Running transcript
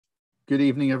Good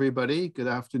evening, everybody. Good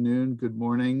afternoon, good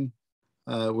morning,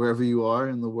 wherever you are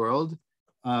in the world.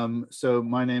 So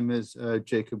my name is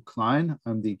Jacob Klein.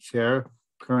 I'm the chair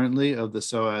currently of the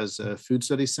SOAS Food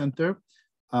Studies Center.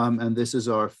 And this is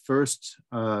our first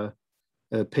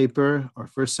paper, our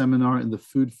first seminar in the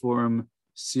Food Forum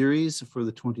series for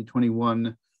the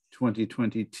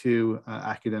 2021-2022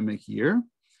 academic year.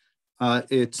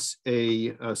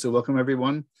 So welcome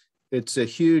everyone. It's a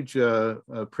huge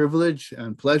privilege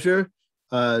and pleasure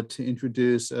to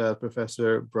introduce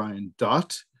Professor Brian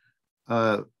Dott.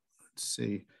 So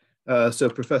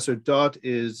Professor Dott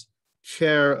is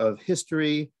chair of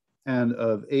history and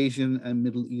of Asian and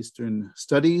Middle Eastern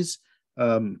studies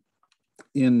at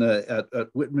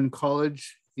Whitman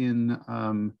College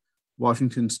in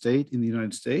Washington State in the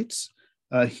United States.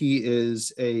 He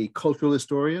is a cultural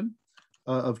historian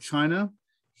of China.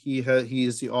 He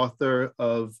is the author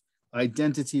of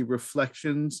Identity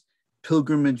Reflections,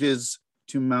 Pilgrimages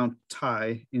to Mount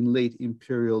Tai in Late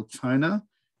Imperial China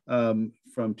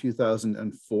from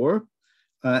 2004.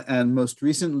 And most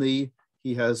recently,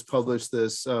 he has published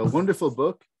this wonderful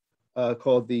book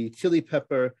called The Chili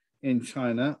Pepper in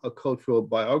China, A Cultural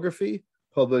Biography,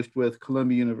 published with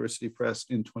Columbia University Press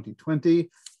in 2020.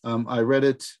 I read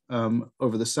it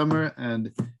over the summer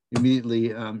and immediately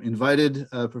invited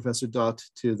Professor Dott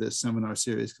to this seminar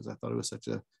series because I thought it was such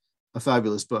a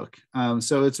fabulous book.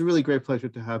 So it's a really great pleasure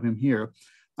to have him here.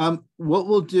 What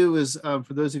we'll do is,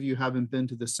 for those of you who haven't been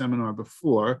to this seminar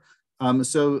before,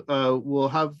 we'll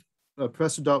have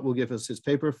Professor Dott will give us his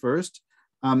paper first,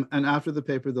 and after the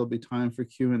paper, there'll be time for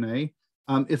Q&A.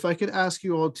 If I could ask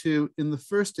you all to, in the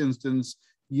first instance,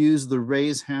 use the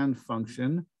raise hand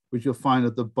function, which you'll find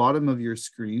at the bottom of your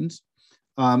screens,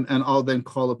 and I'll then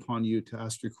call upon you to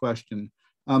ask your question.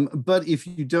 But if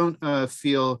you don't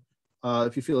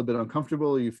if you feel a bit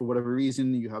uncomfortable, or you, for whatever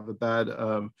reason, you have a bad,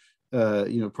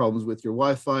 problems with your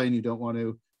Wi-Fi, and you don't want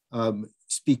to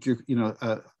speak your, you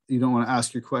don't want to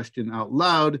ask your question out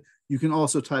loud, you can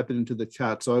also type it into the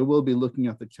chat. So I will be looking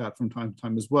at the chat from time to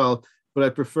time as well, but I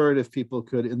prefer it if people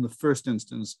could, in the first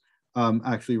instance,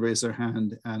 actually raise their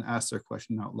hand and ask their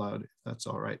question out loud, if that's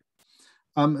all right.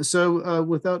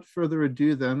 Without further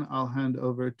ado, then I'll hand it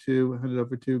over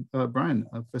to Brian,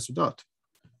 Professor Dott.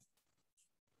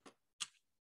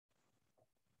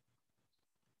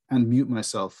 And mute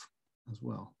myself as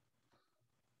well.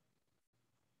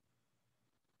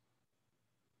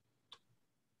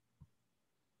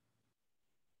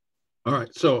 All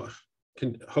right, so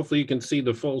hopefully you can see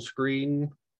the full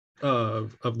screen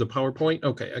of the PowerPoint.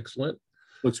 Okay, excellent.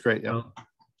 Looks great, yeah.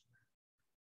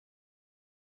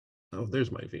 Oh,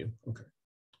 there's my view. Okay.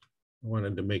 I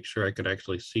wanted to make sure I could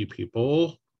actually see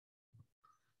people.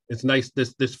 It's nice,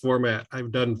 this format.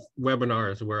 I've done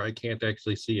webinars where I can't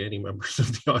actually see any members of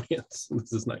the audience.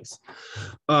 This is nice.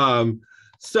 I'm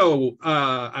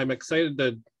excited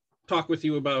to talk with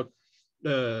you about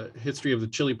the history of the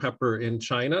chili pepper in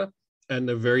China and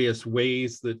the various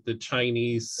ways that the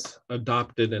Chinese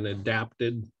adopted and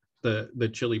adapted the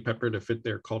chili pepper to fit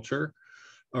their culture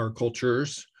or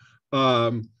cultures.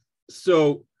 Let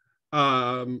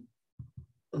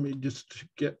me just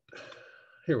get,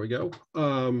 here we go.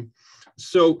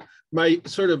 So my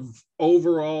sort of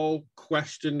overall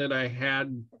question that I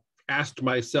had asked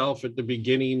myself at the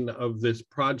beginning of this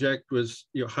project was,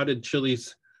 how did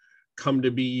chilies come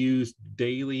to be used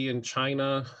daily in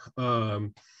China?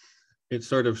 It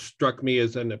sort of struck me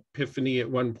as an epiphany at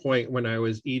one point when I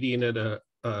was eating at a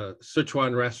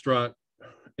Sichuan restaurant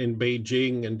in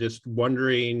Beijing and just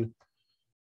wondering,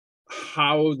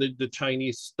 how did the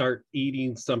Chinese start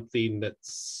eating something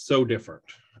that's so different?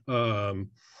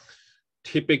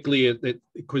 Typically,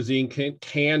 cuisine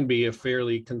can be a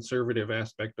fairly conservative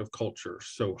aspect of culture.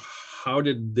 So how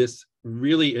did this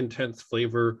really intense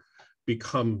flavor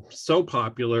become so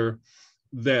popular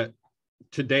that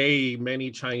today many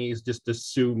Chinese just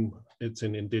assume it's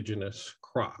an indigenous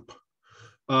crop?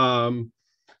 And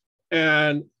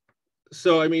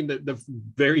so, I mean, the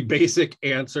very basic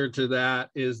answer to that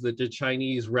is that the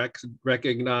Chinese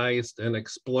recognized and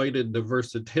exploited the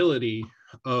versatility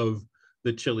of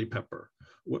the chili pepper.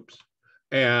 Whoops.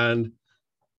 And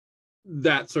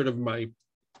that's sort of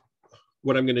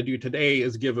what I'm going to do today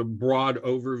is give a broad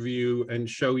overview and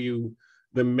show you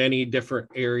the many different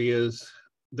areas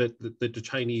that the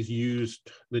Chinese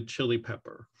used the chili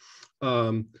pepper.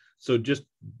 So just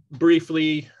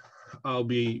briefly, I'll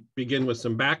begin with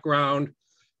some background,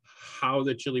 how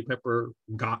the chili pepper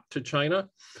got to China,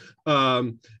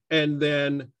 and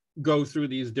then go through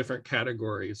these different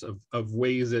categories of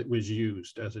ways it was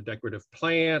used as a decorative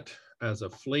plant, as a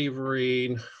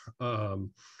flavoring,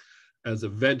 as a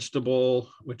vegetable,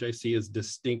 which I see as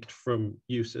distinct from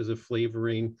use as a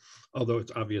flavoring, although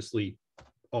it's obviously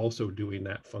also doing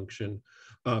that function.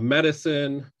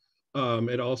 Medicine,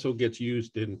 it also gets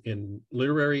used in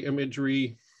literary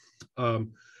imagery.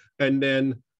 And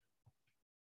then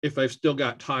if I've still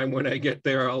got time when I get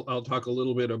there, I'll talk a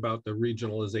little bit about the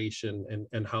regionalization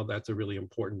and how that's a really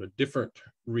important. The different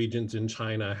regions in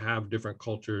China have different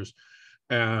cultures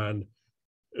and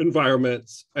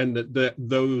environments, and that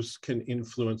those can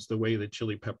influence the way the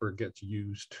chili pepper gets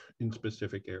used in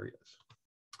specific areas.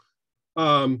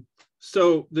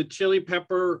 So the chili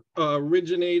pepper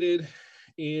originated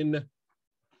in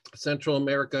Central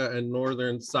America and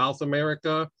Northern South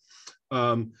America.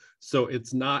 So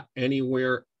it's not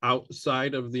anywhere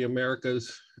outside of the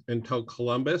Americas until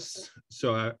Columbus.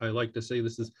 So I like to say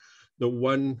this is the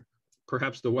one,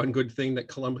 perhaps the one good thing that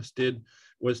Columbus did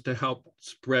was to help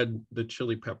spread the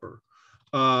chili pepper.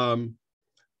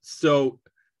 So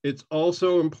it's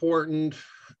also important,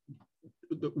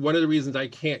 one of the reasons I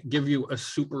can't give you a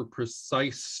super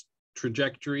precise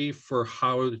trajectory for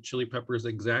how the chili peppers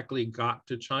exactly got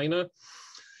to China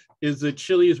is that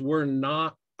chilies were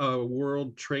not a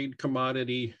world trade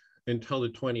commodity until the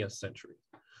 20th century.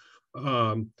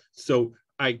 So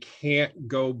I can't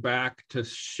go back to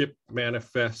ship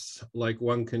manifests like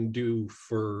one can do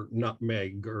for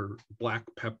nutmeg or black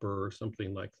pepper or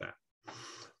something like that.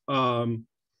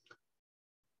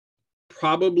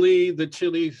 Probably the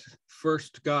chilies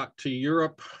first got to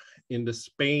Europe into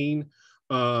Spain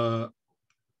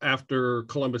after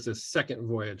Columbus's second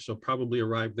voyage, so probably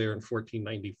arrived there in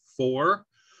 1494.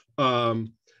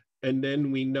 And then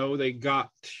we know they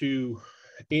got to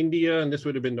India, and this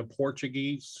would have been the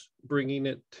Portuguese bringing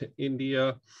it to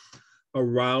India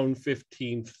around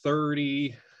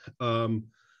 1530.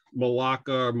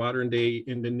 Malacca, modern day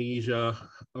Indonesia,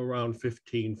 around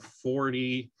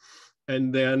 1540,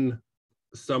 and then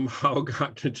somehow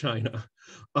got to China.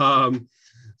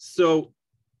 So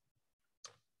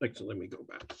actually, let me go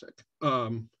back a sec.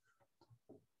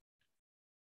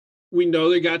 We know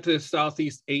they got to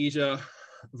Southeast Asia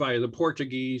via the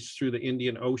Portuguese through the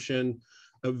Indian Ocean.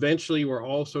 Eventually, we're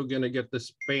also going to get the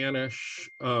Spanish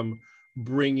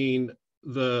bringing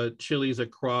the chilies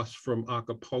across from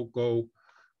Acapulco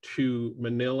to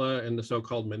Manila and the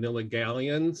so-called Manila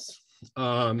galleons.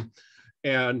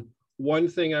 And one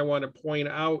thing I want to point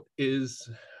out is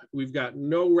we've got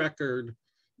no record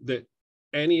that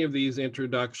any of these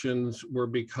introductions were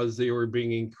because they were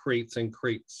bringing crates and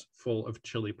crates full of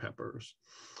chili peppers.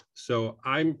 So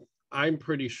I'm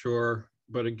pretty sure,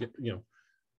 but again, you know,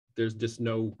 there's just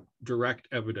no direct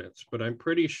evidence, but I'm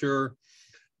pretty sure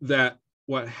that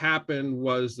what happened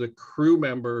was the crew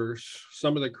members,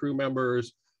 some of the crew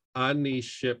members on these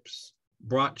ships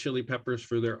brought chili peppers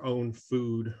for their own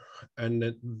food,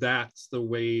 and that's the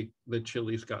way the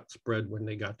chilies got spread when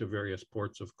they got to various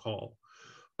ports of call.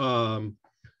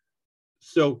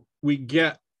 So we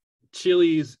get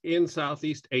chilies in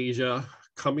Southeast Asia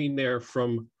coming there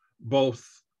from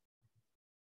both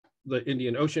the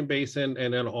Indian Ocean basin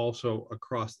and then also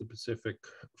across the Pacific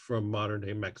from modern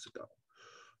day Mexico.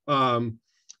 And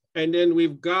then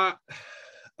we've got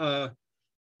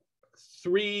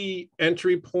 3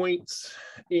 entry points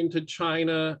into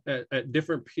China at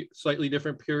different, slightly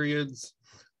different periods.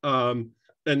 And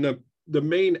the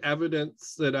main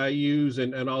evidence that I use,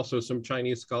 and also some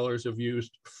Chinese scholars have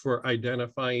used for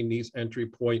identifying these entry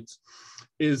points,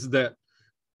 is that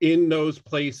in those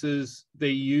places, they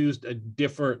used a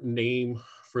different name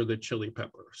for the chili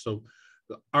pepper. So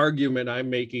the argument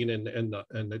I'm making and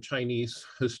the Chinese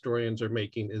historians are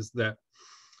making is that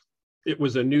it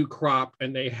was a new crop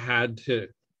and they had to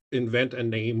invent a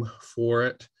name for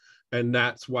it. And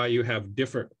that's why you have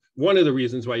different, one of the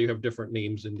reasons why you have different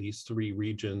names in these 3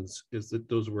 regions is that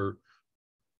those were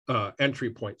entry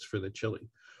points for the chili.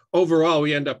 Overall,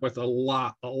 we end up with a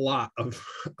lot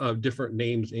of different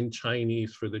names in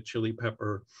Chinese for the chili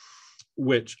pepper,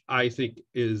 which I think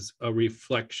is a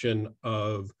reflection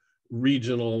of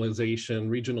regionalization,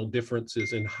 regional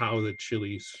differences in how the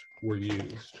chilies were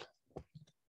used.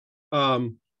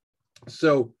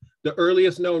 So the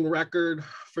earliest known record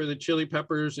for the chili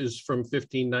peppers is from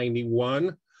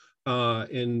 1591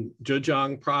 in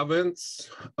Zhejiang province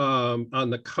on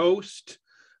the coast.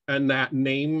 And that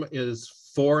name is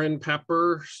foreign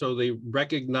pepper. So they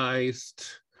recognized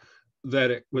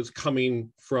that it was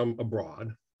coming from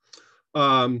abroad.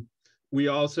 We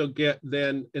also get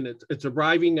then, and it's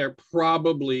arriving there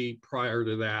probably prior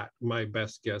to that. My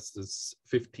best guess is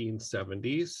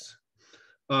 1570s.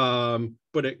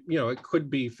 But it, you know, it could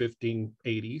be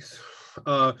 1580s.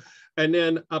 And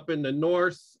then up in the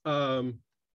north,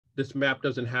 the this map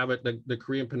doesn't have it. The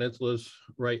Korean Peninsula is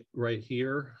right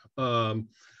here.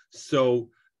 So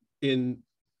in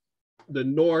the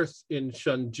north in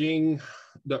Shenjing,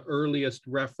 the earliest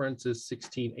reference is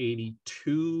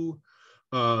 1682.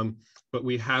 But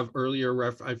we have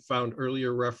I found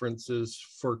earlier references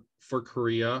for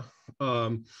Korea.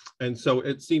 And so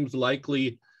it seems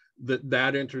likely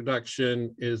that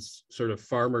introduction is sort of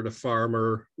farmer to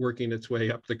farmer, working its way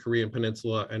up the Korean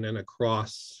Peninsula and then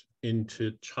across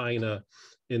into China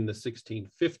in the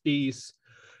 1650s.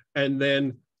 And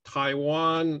then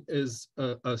Taiwan is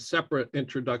a separate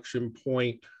introduction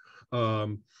point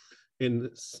later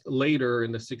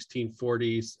in the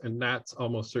 1640s, and that's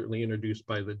almost certainly introduced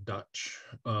by the Dutch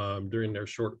during their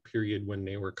short period when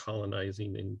they were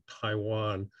colonizing in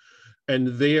Taiwan. And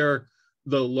there,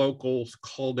 the locals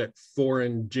called it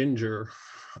foreign ginger,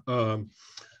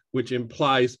 which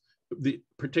implies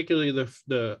particularly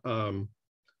the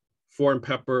foreign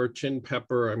pepper, chin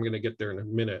pepper, I'm going to get there in a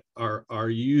minute, are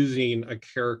using a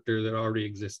character that already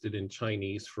existed in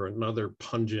Chinese for another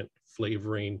pungent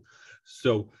flavoring.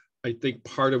 So I think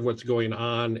part of what's going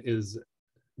on is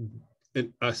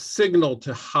a signal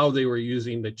to how they were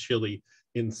using the chili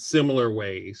in similar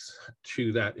ways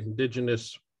to that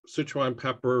indigenous Sichuan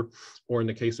pepper, or in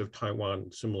the case of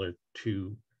Taiwan, similar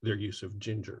to their use of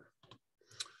ginger.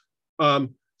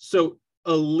 So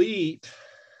elite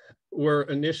were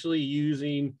initially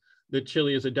using the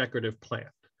chili as a decorative plant,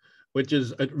 which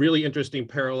is a really interesting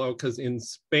parallel, because in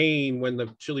Spain, when the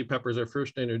chili peppers are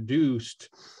first introduced,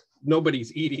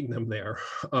 nobody's eating them there.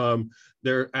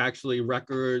 There are actually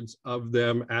records of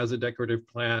them as a decorative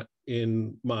plant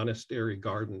in monastery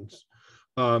gardens.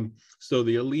 So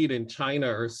the elite in China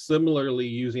are similarly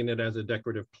using it as a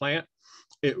decorative plant.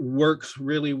 It works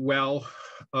really well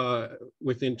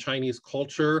within Chinese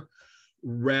culture.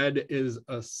 Red is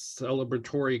a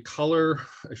celebratory color.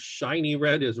 A shiny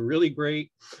red is really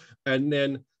great. And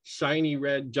then shiny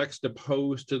red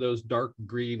juxtaposed to those dark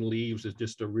green leaves is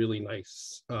just a really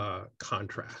nice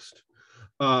contrast.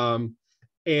 And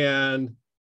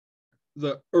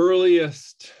the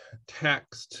earliest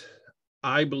text,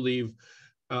 I believe,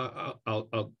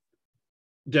 I'll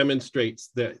demonstrates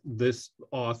that this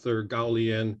author,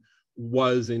 Gaulian,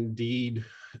 was indeed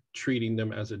treating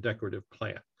them as a decorative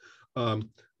plant.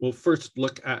 We'll first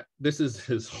look at, this is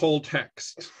his whole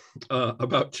text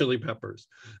about chili peppers.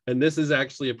 And this is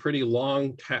actually a pretty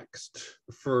long text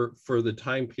for the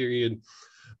time period,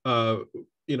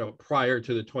 prior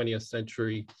to the 20th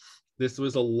century. This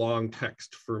was a long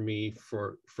text for me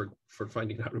for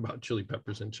finding out about chili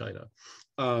peppers in China.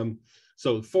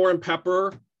 So foreign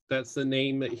pepper, that's the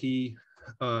name that he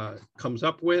comes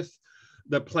up with.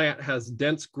 The plant has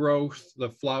dense growth, the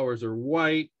flowers are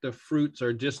white, the fruits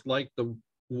are just like the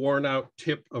worn out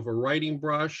tip of a writing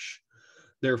brush.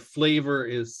 Their flavor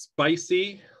is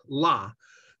spicy,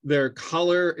 Their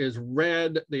color is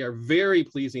red. They are very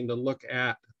pleasing to look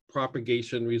at.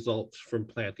 Propagation results from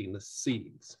planting the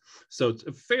seeds. So it's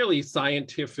a fairly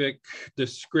scientific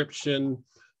description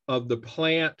of the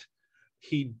plant.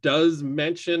 He does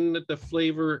mention that the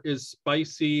flavor is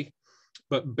spicy,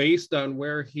 but based on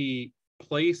where he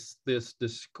placed this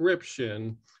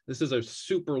description, this is a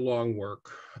super long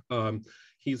work.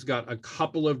 He's got a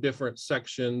couple of different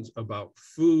sections about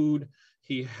food.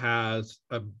 He has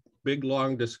a big,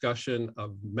 long discussion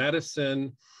of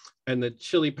medicine, and the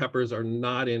chili peppers are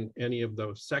not in any of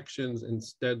those sections.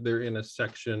 Instead, they're in a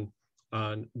section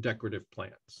on decorative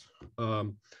plants.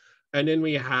 And then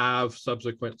we have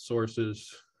subsequent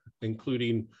sources,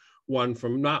 including one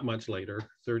from not much later,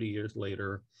 30 years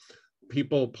later.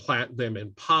 People plant them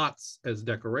in pots as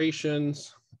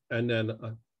decorations, and then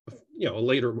a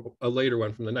later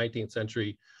one from the 19th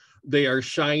century. They are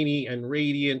shiny and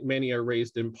radiant. Many are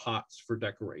raised in pots for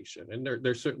decoration, and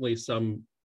there's certainly some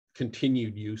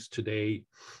continued use today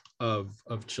of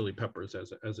chili peppers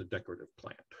as a decorative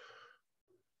plant.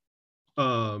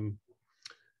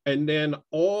 And then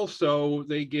also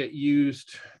they get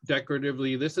used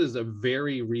decoratively. This is a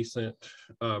very recent,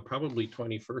 probably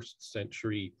 21st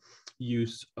century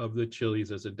use of the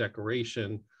chilies as a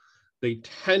decoration. They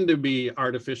tend to be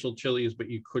artificial chilies, but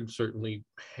you could certainly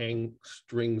hang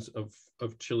strings of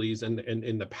chilies. And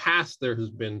in the past, there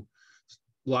has been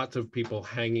lots of people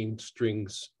hanging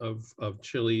strings of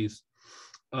chilies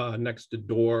next to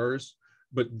doors.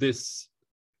 But this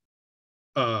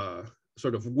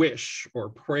sort of wish or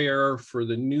prayer for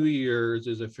the New Year's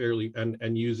is a fairly,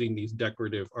 and using these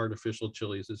decorative artificial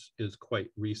chilies is quite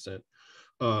recent.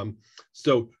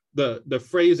 So the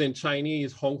phrase in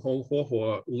Chinese, hong hong huo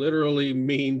huo, literally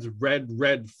means red,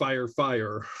 red, fire,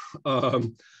 fire.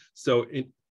 So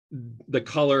the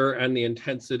color and the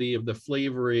intensity of the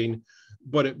flavoring,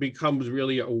 but it becomes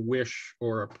really a wish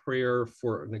or a prayer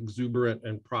for an exuberant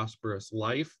and prosperous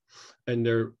life. And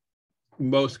they're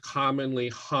most commonly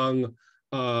hung,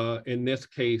 in this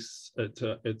case, it's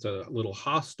a little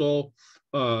hostel,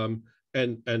 and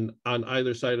on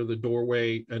either side of the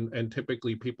doorway, and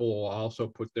typically people will also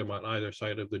put them on either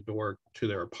side of the door to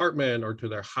their apartment or to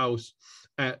their house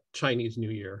at Chinese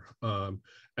New Year,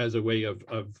 as a way of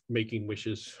making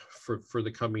wishes for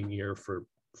the coming year, for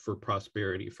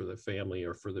prosperity for the family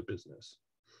or for the business.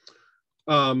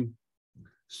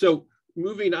 So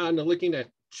moving on to looking at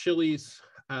chilies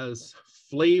as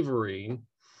flavoring,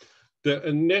 the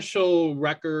initial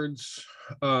records,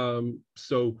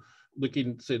 so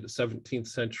looking, say, the 17th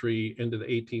century into the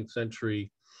 18th century,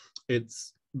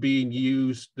 it's being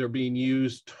used, they're being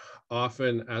used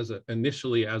often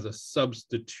initially as a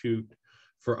substitute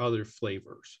for other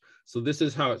flavors. So this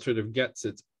is how it sort of gets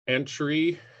its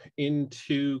entry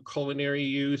into culinary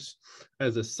use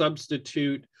as a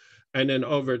substitute, and then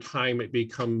over time it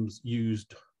becomes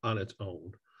used on its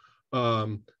own.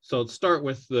 So let's start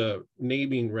with the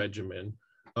naming regimen.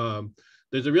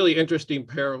 There's a really interesting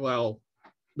parallel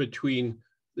between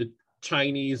the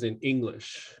Chinese and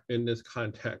English in this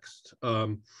context.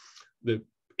 The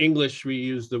English, we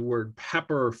use the word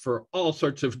pepper for all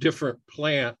sorts of different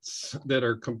plants that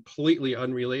are completely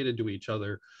unrelated to each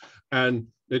other. And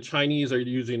the Chinese are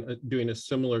doing a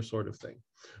similar sort of thing.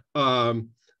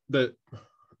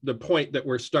 The point that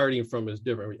we're starting from is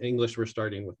different. In English, we're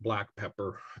starting with black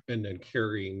pepper and then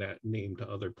carrying that name to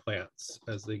other plants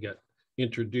as they get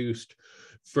introduced.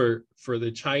 For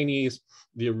the Chinese,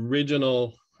 the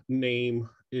original name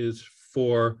is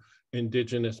for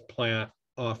indigenous plant,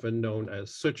 often known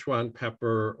as Sichuan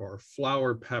pepper or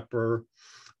flower pepper.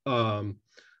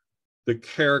 The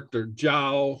character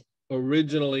jiao,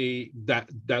 originally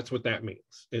that's what that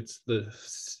means. It's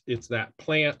that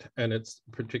plant, and it's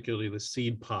particularly the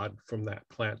seed pod from that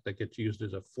plant that gets used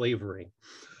as a flavoring.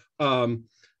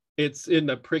 It's in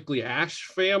the prickly ash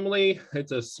family.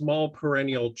 It's a small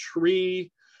perennial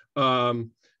tree.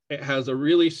 It has a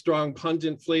really strong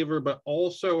pungent flavor, but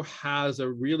also has a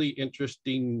really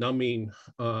interesting numbing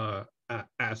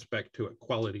aspect to it,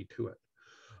 quality to it.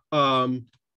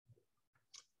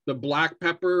 The black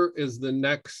pepper is the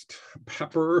next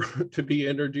pepper to be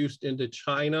introduced into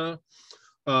China.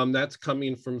 That's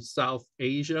coming from South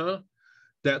Asia.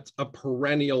 That's a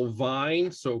perennial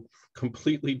vine, so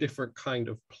completely different kind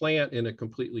of plant in a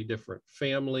completely different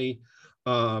family.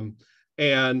 And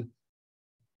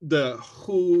the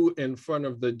hu in front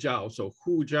of the jiao, so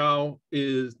hu jiao,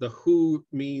 is the hu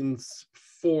means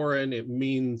foreign, it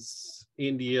means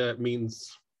India, it means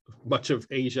much of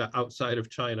Asia outside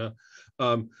of China.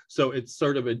 So it's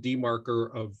sort of a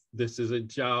demarker of this is a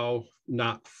jiao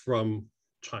not from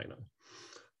China.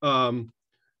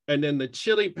 And then the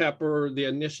chili pepper, the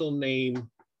initial name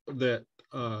that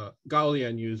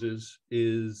Gaulian uses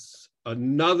is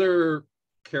another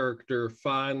character,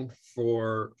 fan,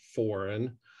 for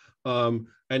foreign. And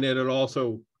then it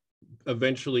also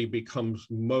eventually becomes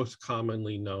most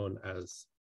commonly known as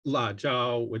la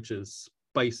jiao, which is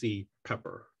spicy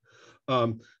pepper.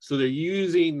 So they're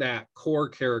using that core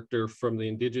character from the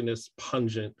indigenous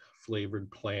pungent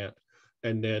flavored plant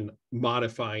and then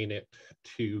modifying it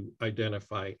to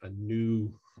identify a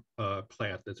new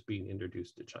plant that's being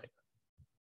introduced to China.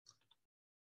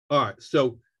 All right,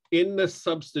 so in the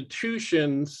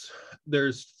substitutions,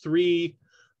 there's three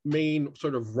main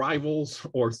sort of rivals,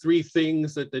 or three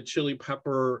things that the chili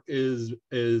pepper is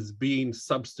being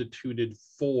substituted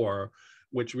for,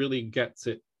 which really gets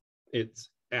its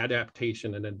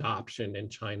adaptation and adoption in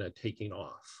China taking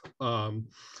off.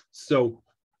 So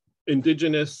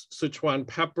indigenous Sichuan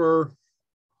pepper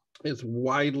is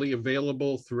widely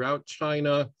available throughout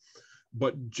China,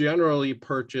 but generally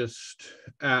purchased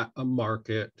at a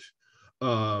market.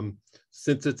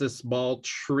 Since it's a small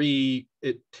tree,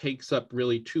 it takes up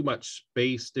really too much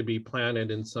space to be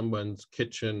planted in someone's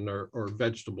kitchen or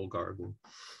vegetable garden.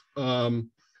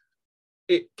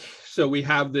 So we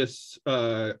have this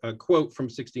a quote from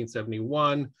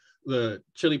 1671, the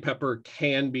chili pepper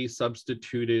can be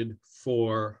substituted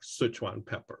for Sichuan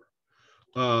pepper.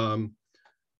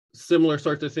 Similar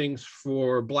sorts of things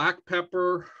for black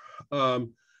pepper.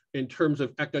 In terms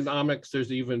of economics, there's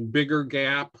an even bigger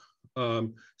gap.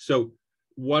 So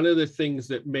one of the things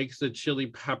that makes the chili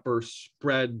pepper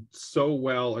spread so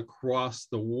well across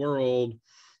the world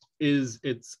is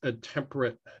it's a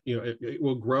temperate, it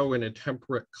will grow in a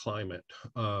temperate climate.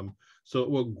 So it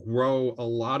will grow a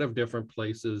lot of different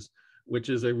places, which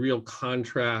is a real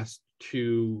contrast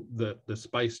to the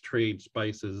spice trade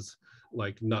spices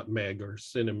like nutmeg or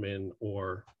cinnamon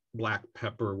or black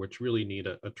pepper, which really need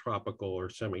a tropical or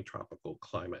semi-tropical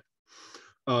climate.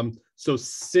 So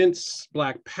since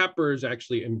black pepper is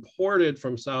actually imported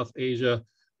from South Asia,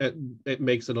 it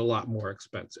makes it a lot more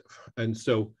expensive. And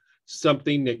so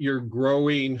something that you're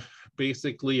growing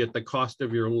basically at the cost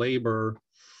of your labor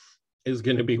is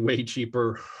going to be way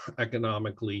cheaper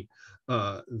economically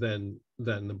than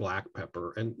the black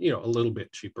pepper, and a little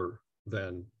bit cheaper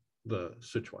than the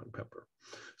Sichuan pepper.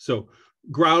 So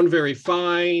ground very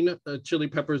fine chili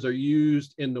peppers are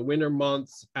used in the winter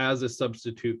months as a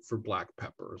substitute for black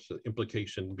peppers. The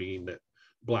implication being that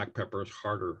black pepper is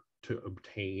harder to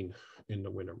obtain in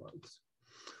the winter months.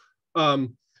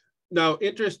 Now,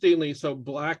 interestingly, so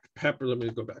black pepper, let me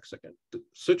go back a second. The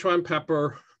Sichuan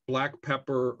pepper, black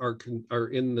pepper are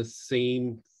in the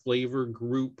same flavor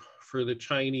group for the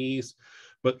Chinese,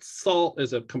 but salt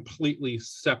is a completely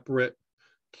separate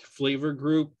flavor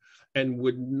group and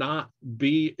would not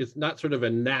be, it's not sort of a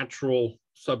natural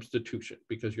substitution,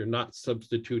 because you're not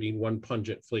substituting one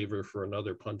pungent flavor for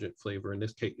another pungent flavor. In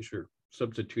this case, you're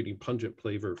substituting pungent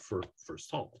flavor for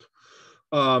salt.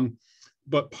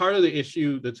 But part of the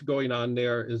issue that's going on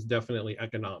there is definitely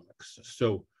economics.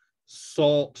 So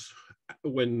salt,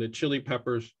 when the chili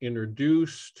peppers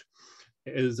introduced,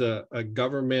 is a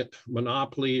government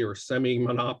monopoly or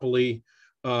semi-monopoly,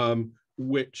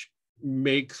 which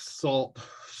makes salt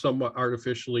somewhat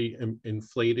artificially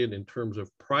inflated in terms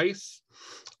of price.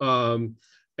 And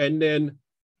then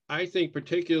I think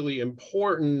particularly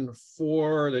important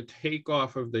for the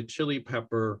takeoff of the chili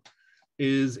pepper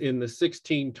is in the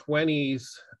 1620s,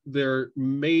 there are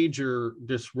major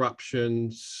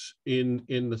disruptions in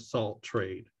the salt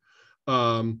trade.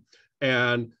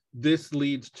 And this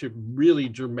leads to really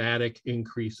dramatic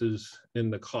increases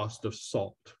in the cost of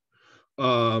salt.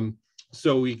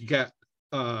 So we get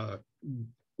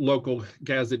local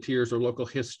gazetteers or local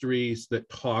histories that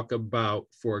talk about,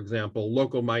 for example,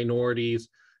 local minorities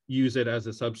use it as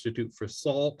a substitute for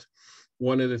salt.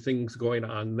 One of the things going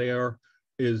on there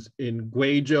is in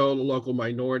Guizhou, local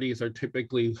minorities are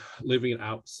typically living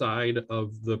outside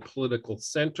of the political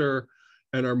center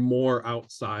and are more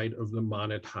outside of the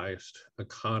monetized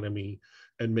economy,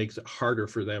 and makes it harder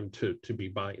for them to be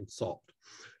buying salt.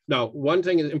 Now, one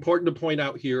thing is important to point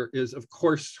out here is, of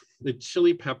course, the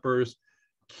chili peppers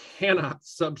cannot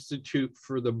substitute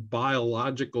for the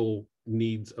biological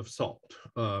needs of salt.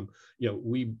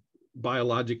 We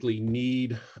biologically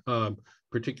need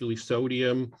particularly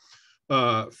sodium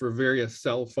for various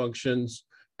cell functions.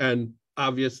 And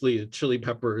obviously a chili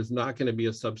pepper is not going to be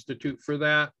a substitute for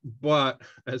that. But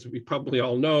as we probably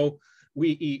all know,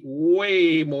 we eat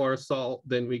way more salt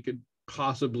than we could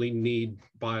possibly need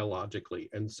biologically.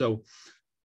 And so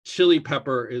chili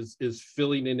pepper is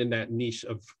filling in that niche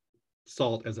of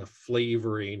salt as a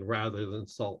flavoring rather than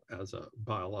salt as a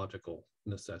biological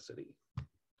necessity.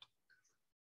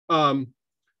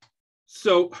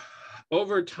 So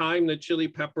over time, the chili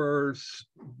peppers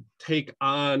take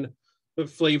on the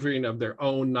flavoring of their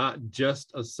own, not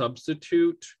just a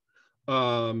substitute.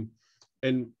 And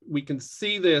we can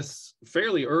see this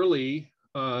fairly early,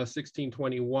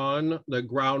 1621. The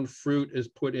ground fruit is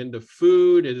put into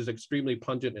food. It is extremely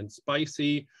pungent and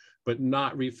spicy, but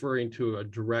not referring to a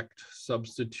direct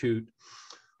substitute.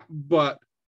 But,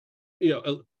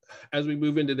 as we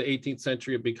move into the 18th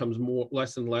century, it becomes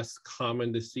less and less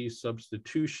common to see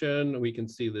substitution. We can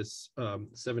see this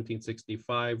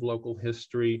 1765 local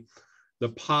history. The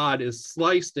pod is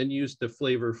sliced and used to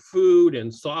flavor food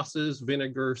and sauces,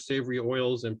 vinegar, savory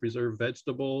oils, and preserved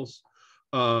vegetables.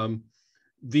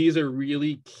 These are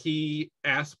really key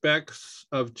aspects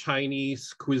of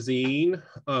Chinese cuisine,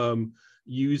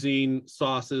 using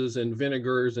sauces and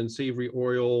vinegars and savory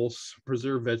oils,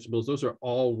 preserved vegetables. Those are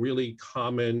all really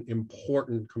common,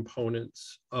 important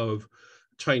components of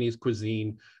Chinese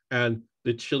cuisine. And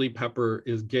the chili pepper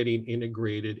is getting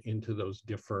integrated into those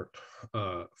different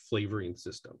flavoring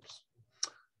systems.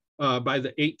 By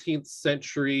the 18th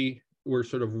century, we're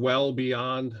sort of well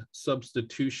beyond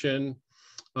substitution,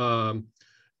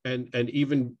 and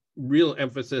even real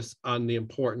emphasis on the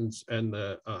importance and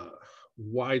the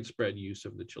widespread use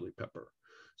of the chili pepper.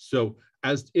 So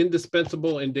as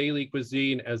indispensable in daily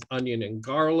cuisine as onion and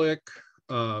garlic,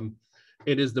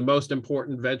 it is the most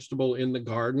important vegetable in the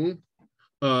garden.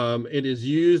 It is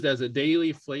used as a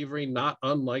daily flavoring, not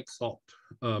unlike salt.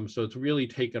 So it's really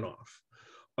taken off.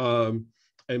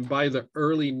 And by the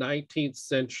early 19th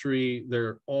century, there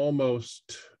are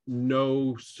almost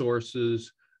no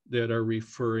sources that are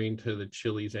referring to the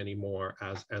chilies anymore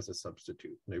as a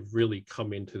substitute. They've really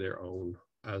come into their own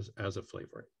as a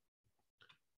flavoring.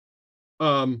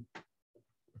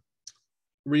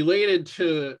 related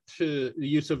to the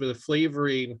use of the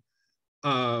flavoring,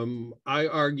 I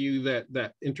argue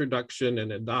that introduction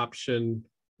and adoption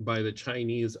by the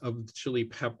Chinese of the chili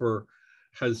pepper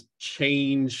has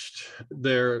changed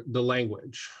the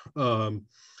language.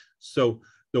 So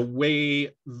the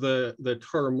way the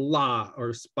term la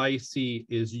or spicy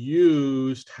is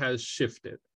used has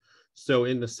shifted. So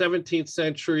in the 17th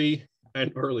century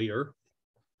and earlier,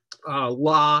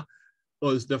 la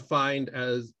was defined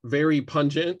as very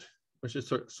pungent, which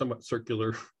is somewhat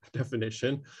circular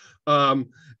definition.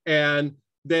 And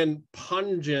then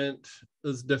pungent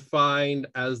is defined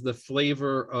as the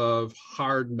flavor of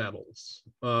hard metals.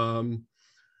 And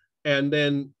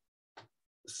then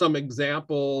some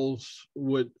examples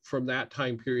from that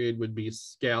time period would be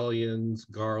scallions,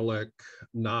 garlic,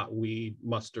 knotweed,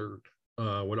 mustard,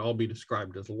 would all be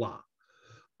described as la.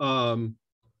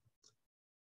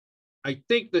 I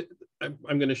think that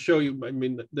I'm going to show you, I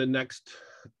mean, the next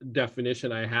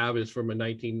definition I have is from a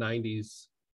 1990s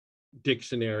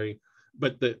dictionary,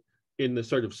 but in the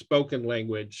sort of spoken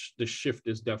language, the shift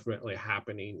is definitely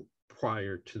happening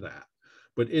prior to that.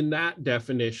 But in that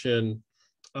definition,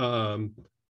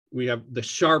 we have the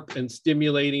sharp and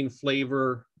stimulating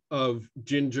flavor of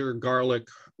ginger, garlic,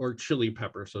 or chili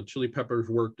pepper. So chili peppers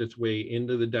worked its way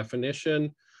into the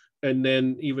definition. And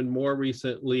then even more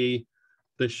recently,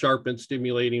 the sharp and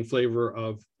stimulating flavor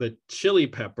of the chili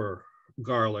pepper,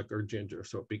 garlic, or ginger.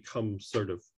 So it becomes sort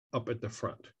of up at the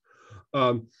front.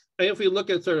 And if we look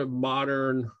at sort of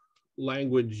modern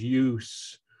language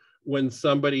use, when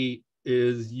somebody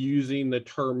is using the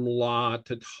term la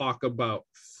to talk about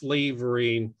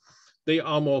flavoring, they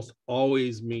almost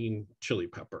always mean chili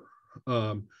pepper.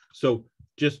 So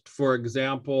just for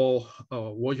example,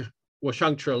 我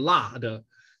想吃辣的,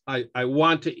 I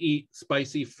want to eat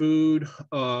spicy food,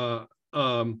 or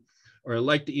I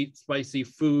like to eat spicy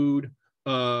food.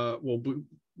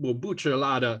 我不吃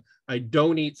辣的, I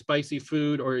don't eat spicy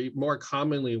food, or more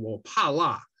commonly, 我怕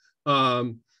辣.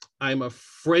 I'm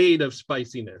afraid of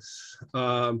spiciness,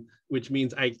 which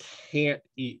means I can't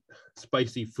eat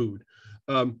spicy food.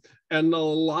 And the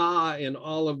la in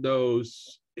all of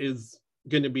those is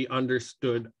going to be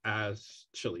understood as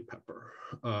chili pepper,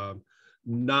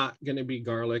 not going to be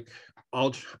garlic. I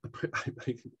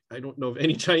don't know of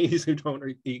any Chinese who don't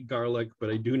eat garlic, but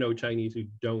I do know Chinese who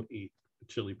don't eat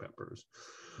chili peppers.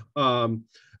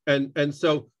 And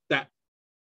so that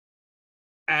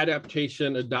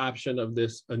adaptation, adoption of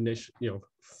this initial,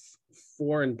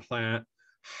 foreign plant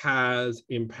has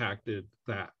impacted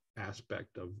that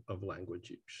aspect of language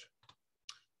use.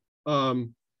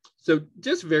 So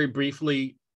just very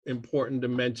briefly, important to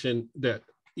mention that,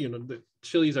 the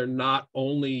chilies are not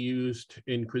only used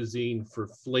in cuisine for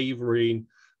flavoring,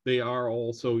 they are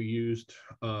also used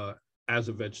as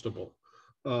a vegetable.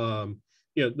 The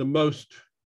most,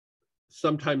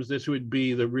 sometimes this would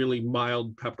be the really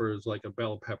mild peppers like a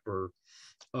bell pepper,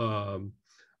 but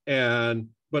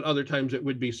other times it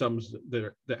would be some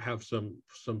that have some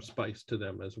spice to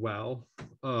them as well.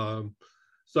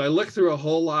 So I looked through a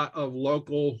whole lot of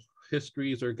local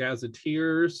histories or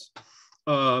gazetteers,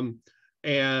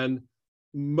 and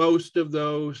most of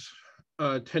those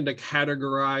tend to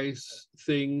categorize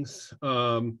things.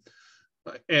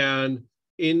 And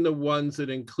in the ones that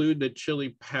include the chili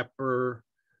peppers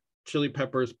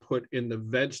put in the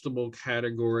vegetable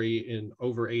category in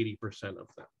over 80% of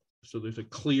them. So there's a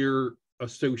clear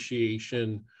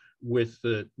association with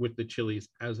the chilies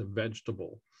as a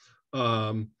vegetable.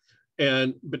 And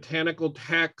botanical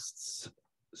texts,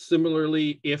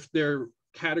 similarly, if they're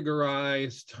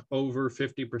categorized, over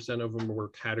 50% of them were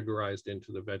categorized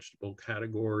into the vegetable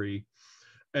category.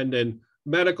 And then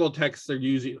medical texts are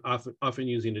often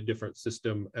using a different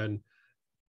system, and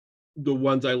the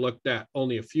ones I looked at,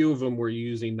 only a few of them were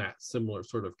using that similar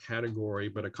sort of category,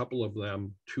 but a couple of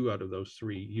them, 2 out of those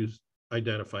 3,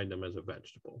 identified them as a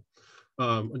vegetable.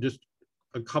 Just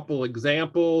a couple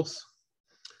examples.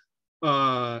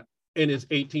 In his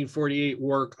 1848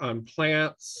 work on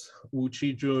plants, Wu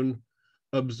Qijun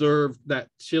observed that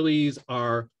chilies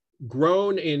are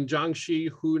grown in Jiangxi,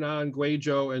 Hunan,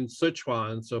 Guizhou, and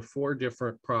Sichuan, so 4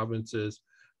 different provinces,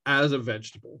 as a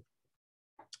vegetable.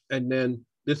 And then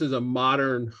this is a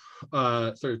modern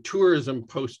sort of tourism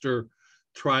poster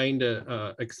trying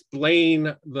to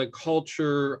explain the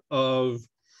culture of,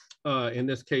 in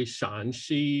this case,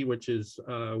 Shanxi, which is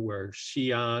where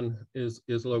Xi'an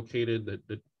is located,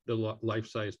 the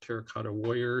life-size terracotta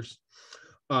warriors.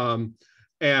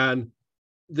 And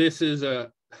this is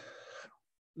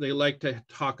they like to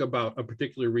talk about a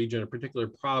particular region, a particular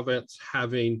province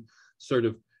having sort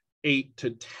of 8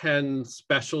 to 10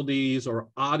 specialties or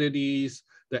oddities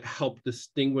that help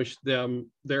distinguish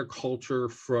their culture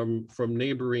from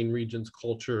neighboring regions'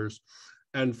 cultures.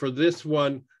 And for this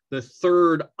one, the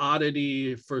third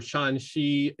oddity for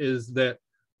Shanxi is that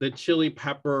the chili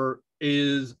pepper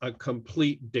is a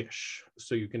complete dish.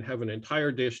 So you can have an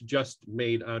entire dish just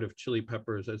made out of chili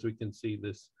peppers. As we can see,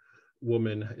 this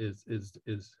woman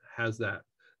has that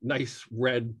nice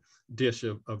red dish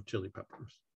of chili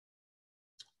peppers.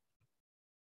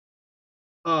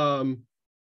 I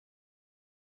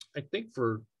think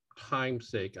for time's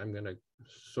sake, I'm going to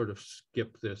sort of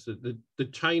skip this. The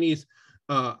Chinese,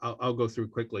 I'll go through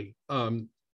quickly. When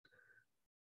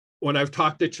I've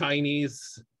talked to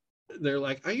Chinese, they're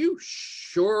like, are you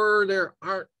sure there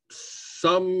aren't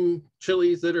some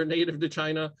chilies that are native to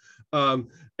China? And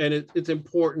it's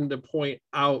important to point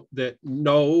out that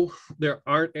no, there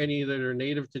aren't any that are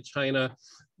native to China,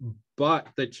 but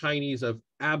the Chinese have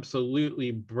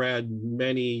absolutely bred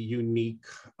many unique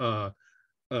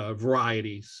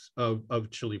varieties of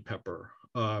chili pepper.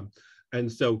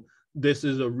 And so this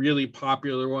is a really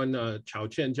popular one, Chao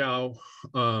Qian Jiao,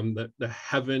 the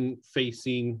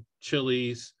heaven-facing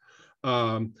chilies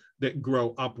that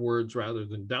grow upwards rather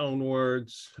than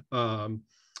downwards.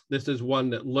 This is one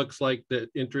that looks like the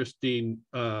interesting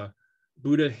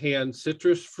Buddha hand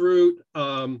citrus fruit.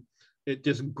 It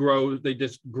just grows, they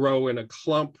just grow in a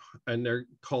clump, and they're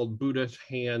called Buddha's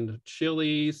hand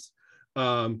chilies.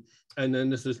 And then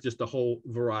this is just a whole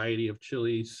variety of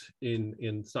chilies in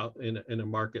a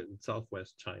market in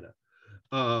Southwest China.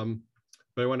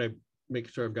 But I want to make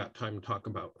sure I've got time to talk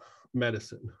about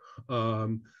medicine.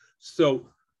 So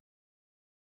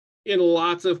in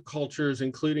lots of cultures,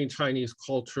 including Chinese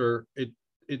culture,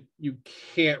 you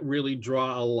can't really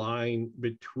draw a line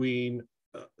between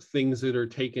things that are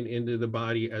taken into the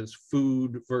body as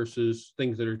food versus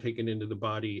things that are taken into the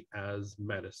body as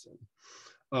medicine.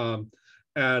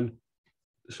 And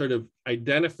sort of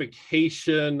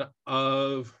identification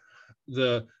of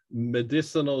the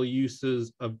medicinal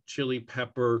uses of chili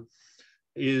pepper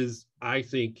is, I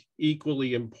think,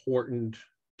 equally important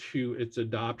to its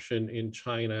adoption in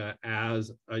China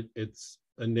as its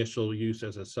initial use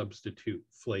as a substitute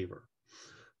flavor.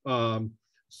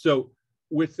 So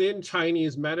within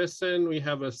Chinese medicine, we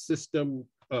have a system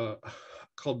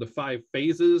called the 5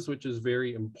 phases, which is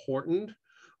very important.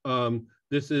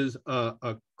 This is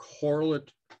a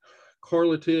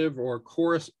correlative or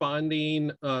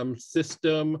corresponding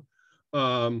system.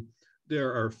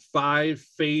 There are 5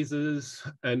 phases,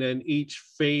 and then each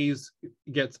phase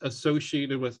gets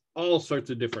associated with all sorts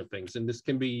of different things. And this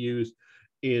can be used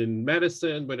in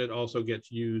medicine, but it also gets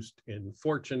used in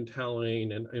fortune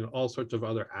telling and in all sorts of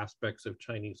other aspects of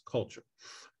Chinese culture.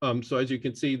 So as you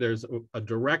can see, there's a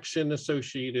direction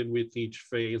associated with each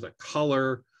phase, a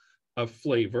color, a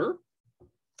flavor,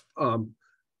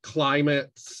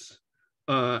 climates,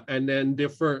 and then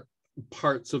different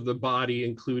parts of the body,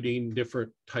 including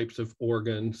different types of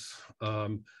organs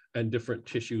and different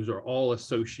tissues, are all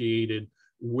associated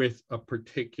with a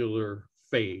particular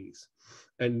phase.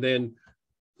 And then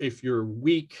if you're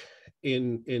weak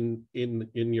in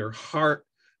your heart,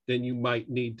 then you might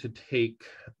need to take,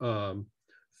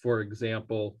 for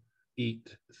example,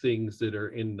 eat things that are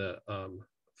in the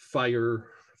fire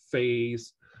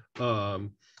phase.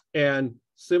 And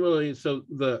similarly, so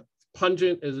the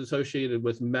pungent is associated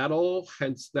with metal,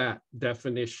 hence that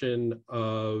definition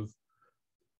of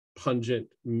pungent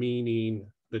meaning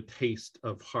the taste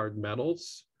of hard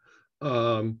metals.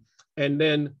 And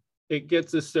then it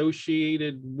gets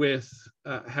associated with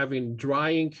having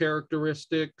drying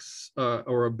characteristics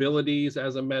or abilities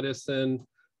as a medicine,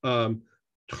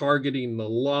 targeting the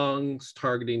lungs,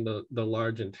 targeting the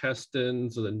large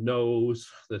intestines, the nose,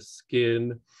 the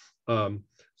skin.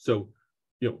 So,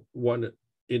 one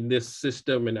in this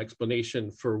system, an explanation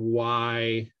for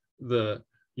why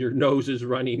your nose is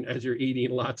running as you're eating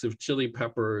lots of chili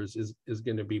peppers is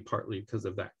going to be partly because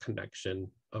of that connection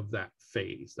of that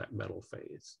phase, that metal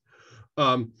phase.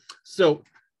 So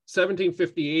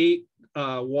 1758,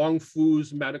 Wang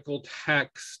Fu's medical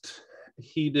text,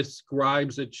 he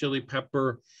describes a chili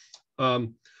pepper.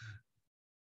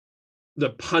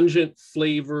 The pungent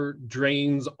flavor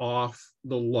drains off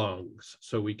the lungs.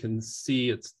 So we can see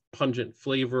its pungent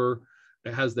flavor.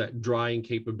 It has that drying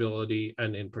capability,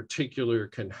 and in particular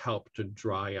can help to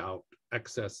dry out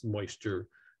excess moisture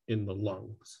in the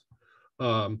lungs.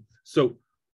 So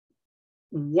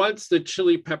once the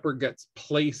chili pepper gets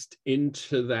placed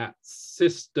into that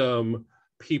system,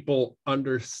 people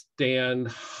understand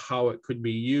how it could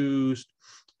be used,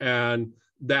 and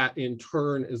that in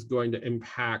turn is going to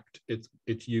impact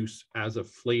its use as a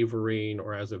flavoring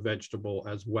or as a vegetable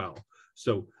as well.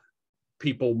 So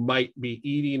people might be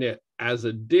eating it as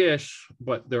a dish,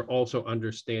 but they're also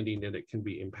understanding that it can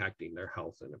be impacting their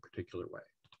health in a particular way.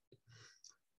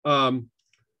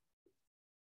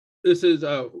 This is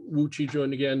Wu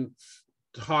Qijun again,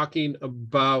 talking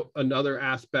about another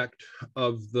aspect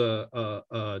of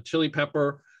the chili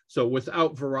pepper. So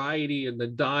without variety in the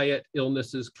diet,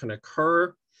 illnesses can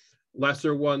occur.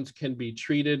 Lesser ones can be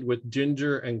treated with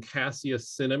ginger and cassia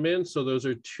cinnamon. So those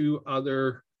are two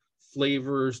other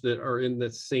flavors that are in the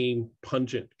same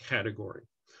pungent category.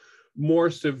 More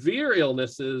severe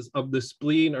illnesses of the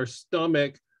spleen or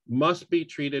stomach must be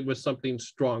treated with something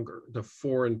stronger, the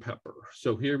foreign pepper.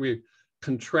 So here we're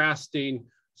contrasting.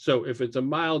 So if it's a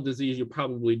mild disease, you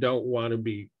probably don't want to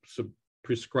be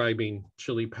prescribing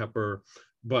chili pepper,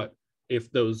 but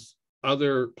if those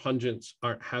other pungents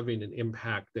aren't having an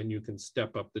impact, then you can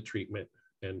step up the treatment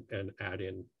and add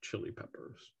in chili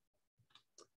peppers.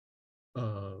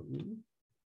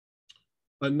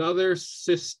 Another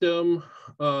system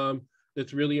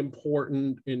that's really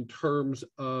important in terms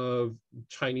of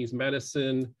Chinese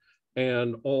medicine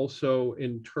and also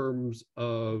in terms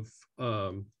of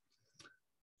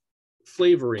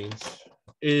flavorings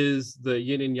is the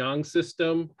yin and yang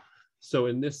system. So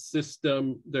in this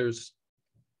system, there's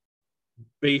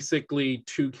basically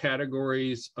two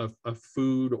categories of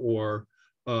food, or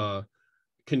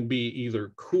can be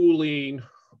either cooling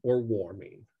or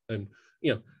warming. And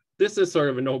this is sort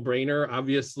of a no-brainer.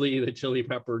 Obviously, the chili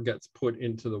pepper gets put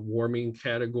into the warming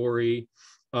category.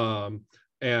 And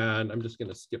I'm just going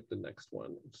to skip the next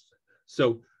one.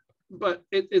 So, but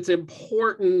it's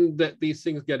important that these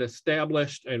things get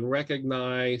established and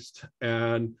recognized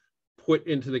and put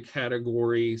into the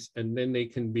categories, and then they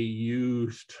can be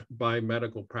used by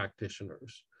medical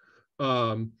practitioners.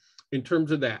 In terms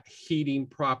of that heating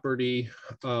property,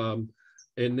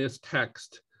 in this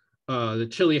text, the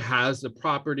chili has the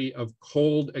property of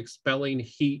cold expelling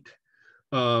heat.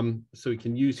 So we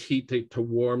can use heat to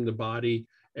warm the body.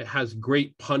 It has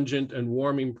great pungent and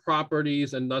warming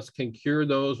properties, and thus can cure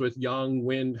those with yang,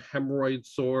 wind, hemorrhoid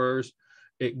sores.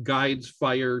 It guides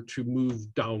fire to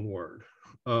move downward.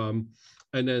 And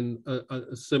then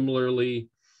similarly,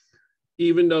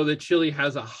 even though the chili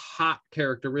has a hot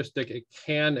characteristic, it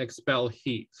can expel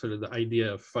heat, sort of the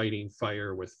idea of fighting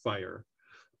fire with fire.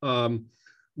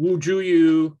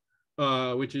 Wujuyu,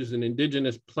 which is an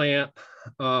indigenous plant,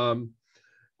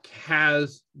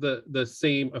 has the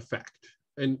same effect.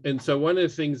 And so one of the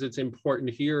things that's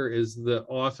important here is the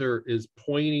author is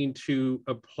pointing to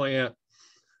a plant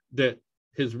that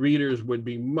his readers would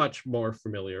be much more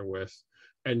familiar with,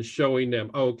 and showing them,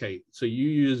 oh, okay, so you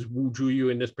use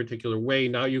wujuyu in this particular way.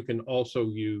 Now you can also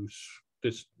use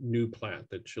this new plant,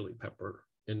 the chili pepper,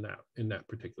 in that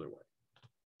particular way.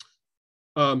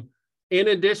 In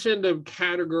addition to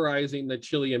categorizing the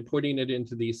chili and putting it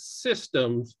into these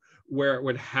systems where it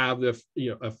would have the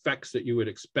effects that you would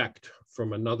expect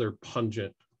from another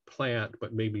pungent plant,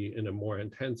 but maybe in a more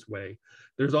intense way,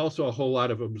 there's also a whole lot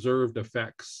of observed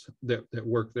effects that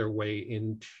work their way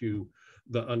into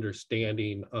the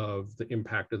understanding of the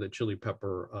impact of the chili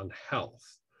pepper on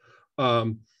health.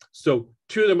 So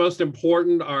two of the most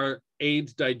important are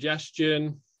aids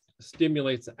digestion,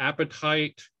 stimulates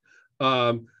appetite.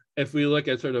 If we look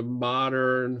at sort of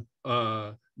modern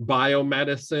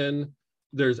biomedicine,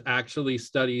 there's actually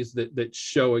studies that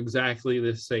show exactly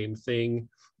the same thing.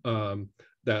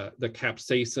 The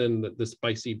capsaicin, the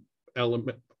spicy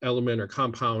element or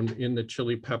compound in the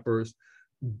chili peppers,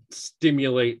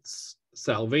 stimulates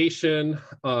salivation,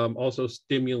 also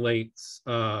stimulates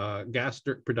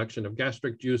production of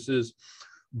gastric juices.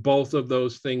 Both of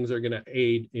those things are going to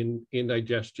aid in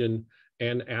digestion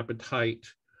and appetite.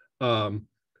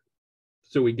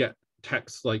 So we get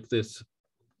texts like this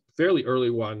fairly early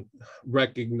one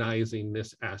recognizing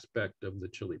this aspect of the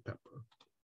chili pepper.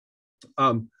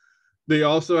 They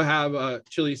also have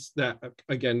chilies that,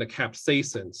 again, the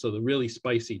capsaicin, so the really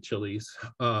spicy chilies,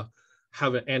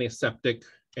 have an antiseptic,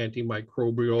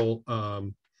 antimicrobial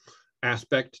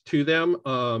aspect to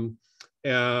them.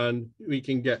 And we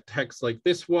can get texts like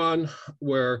this one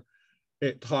where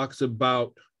it talks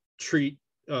about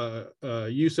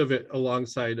use of it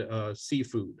alongside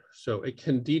seafood. So it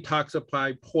can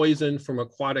detoxify poison from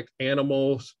aquatic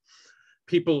animals.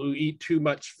 People who eat too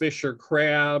much fish or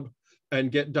crab and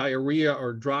get diarrhea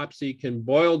or dropsy can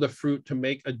boil the fruit to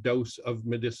make a dose of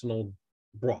medicinal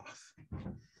broth.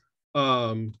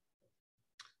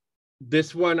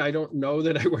 This one, I don't know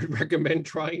that I would recommend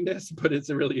trying this, but it's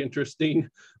really interesting.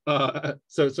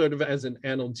 So sort of as an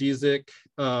analgesic,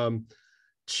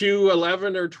 chew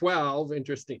 11 or 12,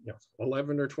 interesting, no,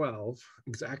 11 or 12,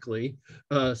 exactly,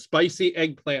 spicy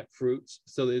eggplant fruits.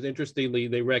 So that interestingly,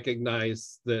 they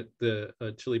recognize that the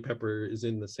chili pepper is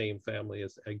in the same family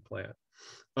as eggplant.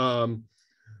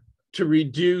 To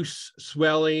reduce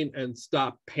swelling and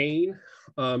stop pain.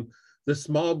 The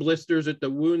small blisters at the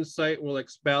wound site will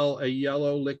expel a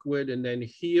yellow liquid and then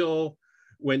heal.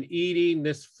 When eating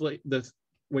this,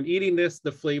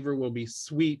 the flavor will be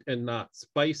sweet and not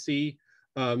spicy.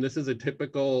 This is a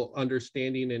typical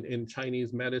understanding in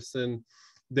Chinese medicine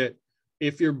that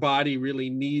if your body really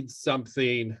needs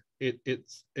something, it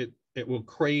will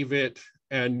crave it,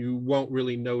 and you won't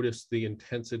really notice the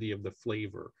intensity of the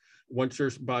flavor. Once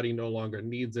your body no longer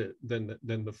needs it, then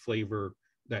the flavor,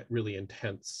 that really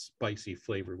intense spicy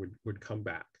flavor would come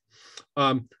back.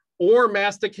 Or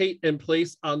masticate and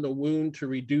place on the wound to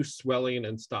reduce swelling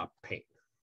and stop pain.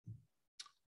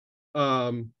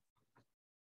 All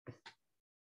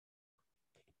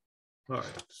right,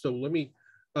 so let me,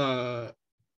 the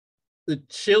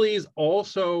chilies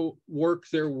also work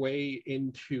their way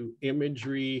into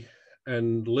imagery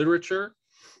and literature.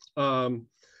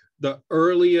 The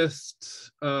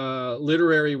earliest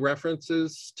literary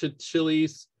references to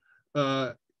chilies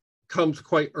comes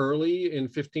quite early in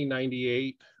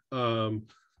 1598.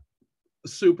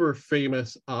 Super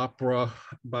famous opera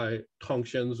by Tong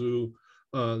Shenzhou,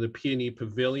 The Peony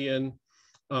Pavilion.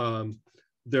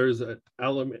 There's an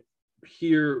element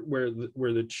here where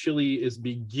the chili is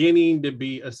beginning to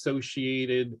be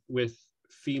associated with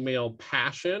female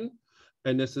passion.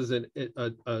 And this is a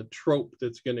trope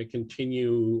that's going to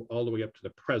continue all the way up to the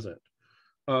present.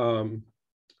 The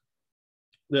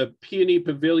Peony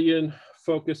Pavilion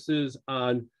focuses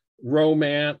on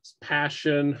romance,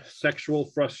 passion, sexual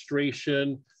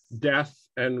frustration, death,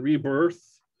 and rebirth.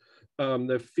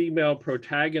 The female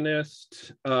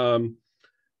protagonist,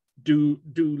 Du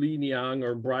Liniang,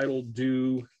 or Bridal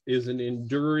Du, is an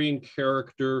enduring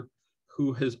character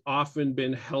who has often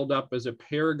been held up as a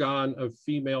paragon of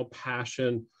female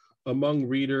passion among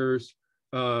readers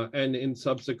and in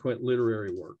subsequent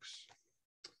literary works.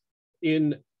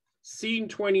 In scene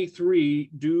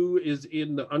 23, Du is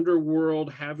in the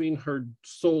underworld having her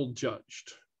soul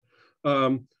judged.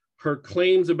 Her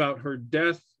claims about her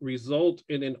death result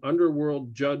in an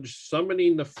underworld judge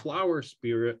summoning the flower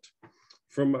spirit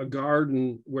from a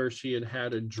garden where she had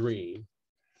had a dream.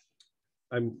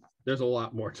 There's a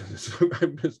lot more to this.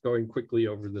 I'm just going quickly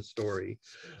over the story.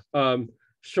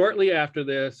 Shortly after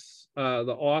this,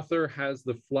 the author has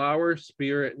the flower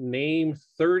spirit name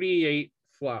 38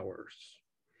 flowers,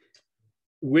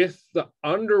 with the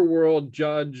underworld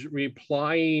judge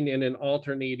replying in an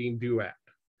alternating duet.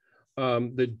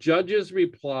 The judge's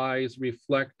replies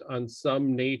reflect on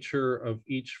some nature of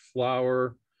each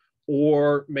flower,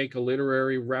 or make a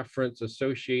literary reference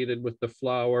associated with the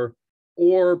flower,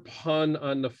 or pun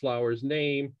on the flower's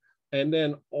name, and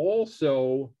then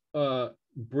also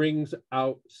brings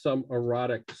out some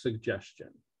erotic suggestion.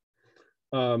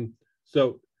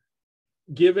 So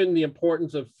given the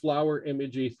importance of flower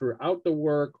imagery throughout the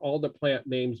work, all the plant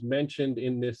names mentioned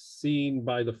in this scene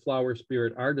by the flower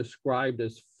spirit are described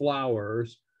as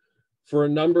flowers. For a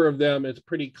number of them, it's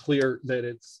pretty clear that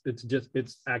it's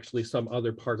actually some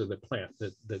other part of the plant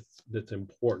that's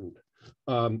important.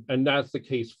 And that's the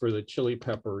case for the chili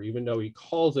pepper, even though he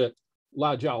calls it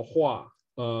La Jiao Hua.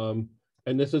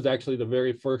 And this is actually the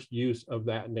very first use of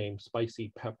that name,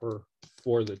 spicy pepper,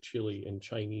 for the chili in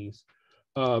Chinese.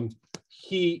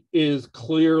 He is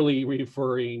clearly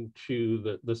referring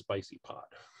to the spicy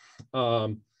pot.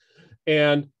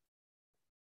 And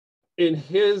in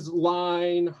his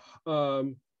line,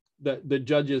 the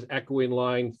judge's echoing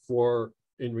line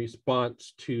in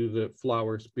response to the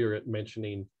flower spirit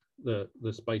mentioning the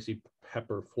spicy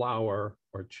pepper flower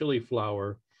or chili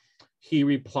flower, he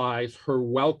replies, "Her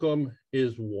welcome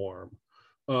is warm."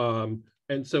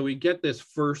 And so we get this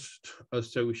first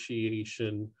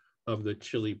association of the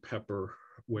chili pepper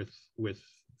with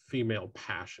female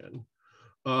passion.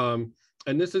 And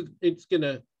there's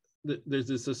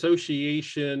this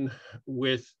association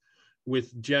with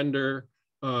gender,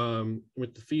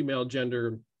 with the female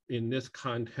gender in this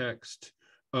context,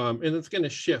 and it's going to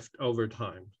shift over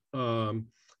time.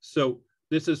 So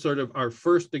this is sort of our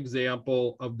first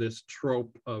example of this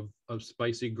trope of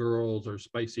spicy girls or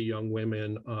spicy young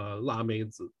women, la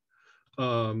maids.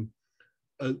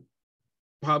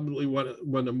 Probably one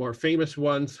of the more famous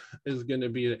ones is going to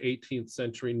be the 18th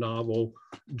century novel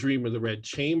Dream of the Red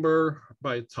Chamber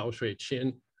by Cao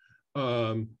Shui-qin,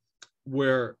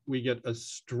 where we get a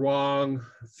strong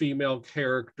female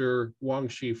character, Wang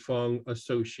Shifeng,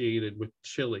 associated with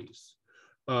chilies.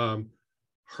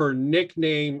 Her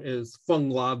nickname is Feng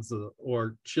Lazi,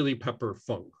 or chili pepper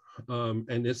Feng.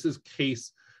 And this is a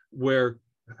case where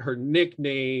her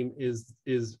nickname is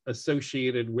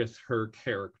associated with her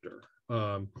character.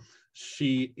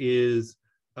 She is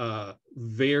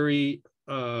very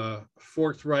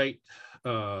forthright,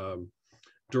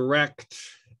 direct,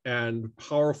 and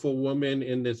powerful woman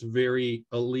in this very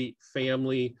elite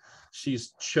family.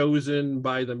 She's chosen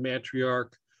by the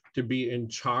matriarch to be in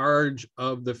charge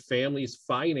of the family's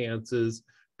finances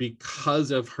because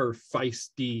of her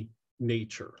feisty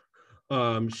nature.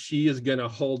 She is going to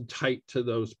hold tight to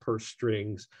those purse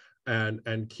strings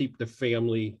and keep the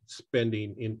family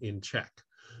spending in check.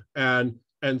 And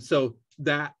so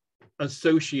that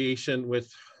association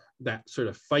with that sort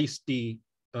of feisty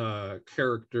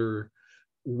character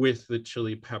with the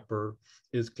chili pepper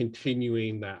is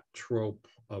continuing that trope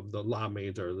of the la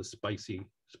maids, or the spicy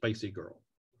girl.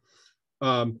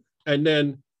 And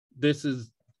then this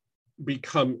has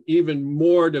become even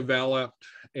more developed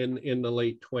in the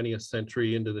late 20th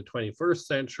century into the 21st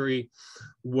century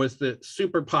with the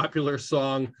super popular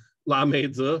song La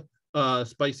Maidze,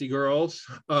 Spicy Girls,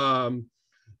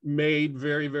 made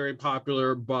very, very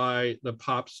popular by the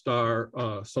pop star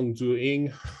Song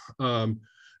Zu-ing.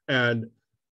 And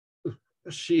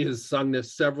she has sung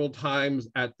this several times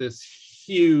at this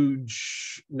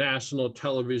huge national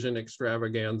television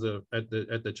extravaganza at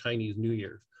the Chinese New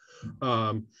Year's.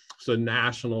 So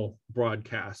national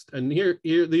broadcast. And here,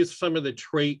 these are some of the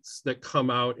traits that come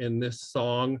out in this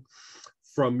song.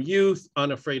 From youth,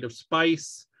 unafraid of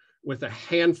spice, with a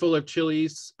handful of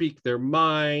chilies, speak their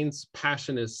minds.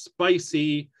 Passion is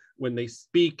spicy. When they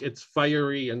speak, it's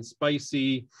fiery and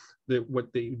spicy.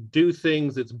 What they do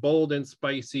things, it's bold and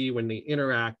spicy. When they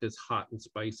interact, it's hot and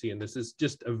spicy. And this is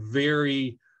just a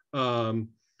very,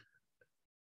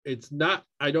 it's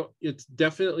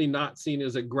definitely not seen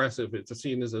as aggressive. It's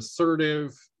seen as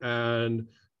assertive and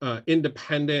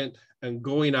independent and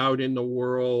going out in the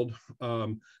world.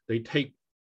 They take,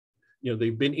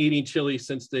 they've been eating chili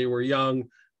since they were young.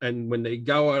 And when they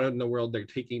go out in the world, they're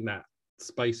taking that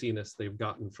spiciness they've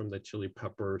gotten from the chili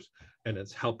peppers, and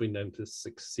it's helping them to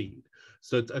succeed.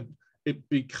 So it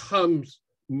becomes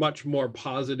much more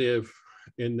positive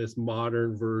in this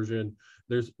modern version.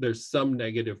 There's some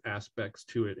negative aspects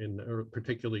to it,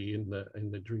 particularly in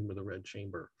the Dream of the Red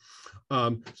Chamber.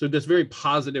 So this very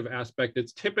positive aspect,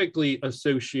 it's typically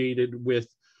associated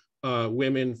with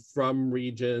women from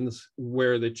regions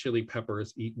where the chili pepper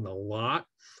is eaten a lot.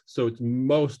 So it's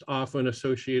most often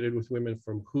associated with women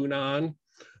from Hunan,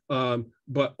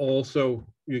 but also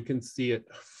you can see it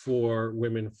for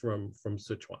women from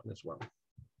Sichuan as well.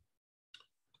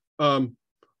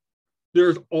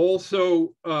 There's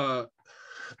also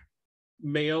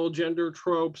male gender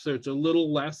tropes. There's a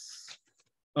little less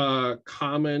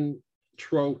common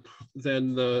trope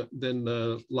than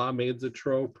the La Maidze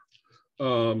trope.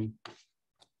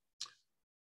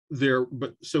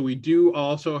 So we do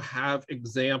also have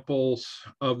examples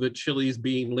of the chilies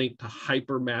being linked to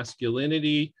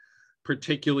hypermasculinity,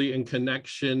 particularly in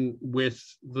connection with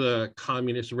the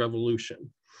communist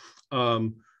revolution.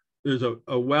 There's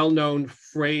a well-known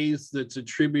phrase that's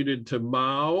attributed to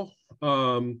Mao,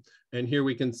 and here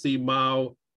we can see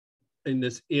Mao in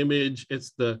this image.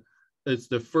 It's the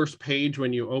first page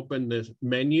when you open this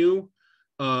menu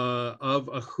of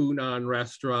a Hunan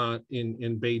restaurant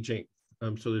in Beijing.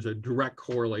 So there's a direct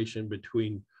correlation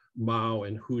between Mao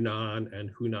and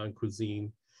Hunan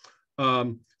cuisine.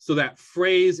 So that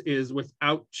phrase is,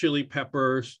 without chili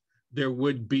peppers, there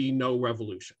would be no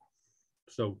revolution.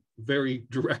 So very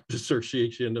direct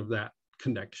association of that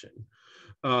connection.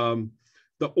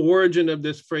 The origin of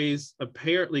this phrase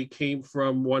apparently came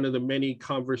from one of the many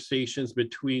conversations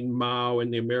between Mao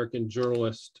and the American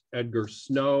journalist Edgar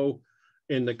Snow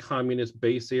in the communist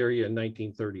base area in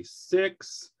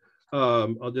 1936.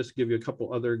 I'll just give you a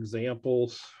couple other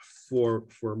examples for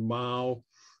Mao.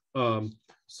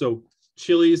 So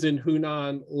chilies in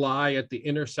Hunan lie at the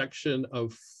intersection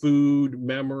of food,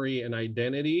 memory, and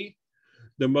identity.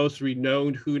 The most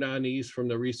renowned Hunanese from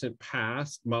the recent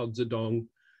past, Mao Zedong,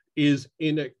 is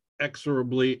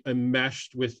inexorably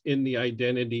enmeshed within the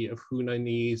identity of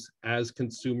Hunanese as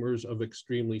consumers of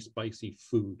extremely spicy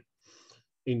food.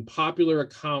 In popular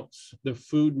accounts, the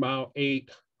food Mao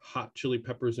ate, hot chili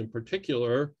peppers in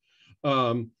particular,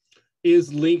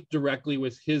 is linked directly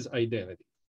with his identity.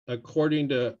 According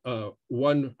to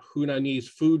one Hunanese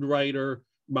food writer,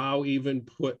 Mao even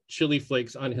put chili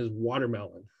flakes on his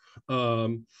watermelon.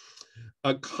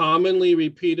 A commonly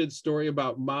repeated story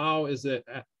about Mao is that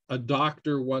a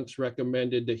doctor once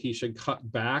recommended that he should cut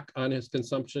back on his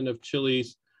consumption of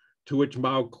chilies, to which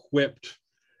Mao quipped,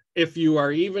 if you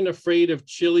are even afraid of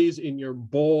chilies in your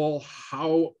bowl,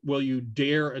 how will you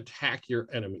dare attack your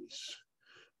enemies?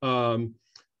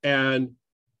 And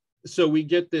so we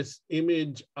get this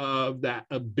image of that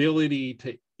ability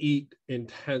to eat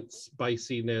intense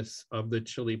spiciness of the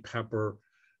chili pepper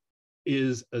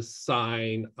is a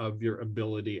sign of your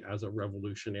ability as a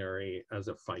revolutionary, as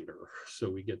a fighter. So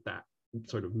we get that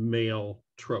sort of male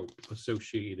trope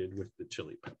associated with the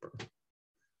chili pepper.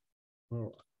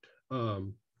 All right.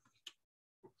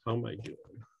 How am I doing?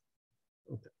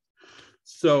 Okay.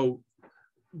 So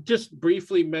just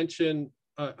briefly mention,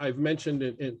 I've mentioned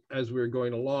it as we're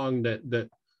going along that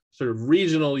sort of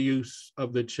regional use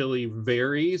of the chili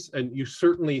varies, and you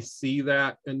certainly see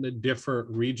that in the different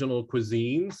regional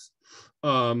cuisines.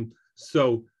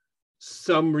 So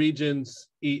some regions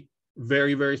eat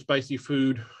very, very spicy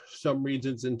food. Some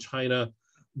regions in China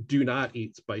do not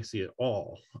eat spicy at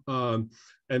all.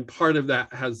 And part of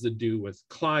that has to do with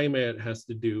climate, has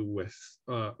to do with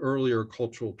earlier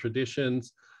cultural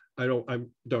traditions. I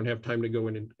don't have time to go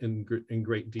in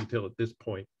great detail at this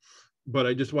point, but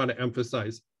I just want to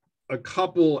emphasize a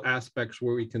couple aspects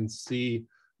where we can see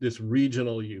this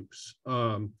regional use.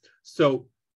 So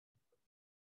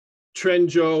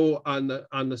Trenzhou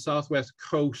on the southwest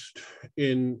coast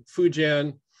in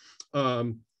Fujian,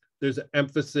 there's an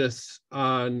emphasis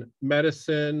on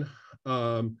medicine.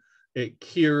 It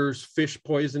cures fish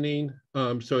poisoning.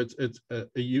 So it's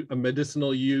a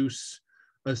medicinal use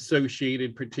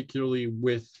associated particularly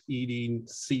with eating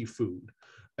seafood.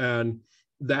 And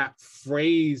that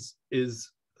phrase is,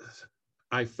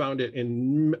 I found it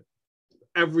in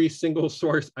every single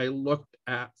source I looked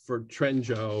at for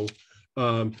Trenzhou,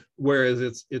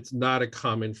 whereas it's not a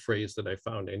common phrase that I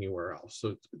found anywhere else. So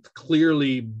it's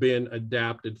clearly been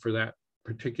adapted for that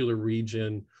particular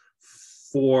region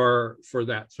for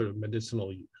that sort of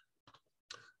medicinal use.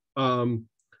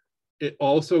 It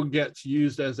also gets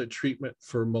used as a treatment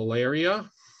for malaria.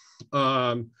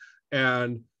 And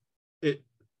it,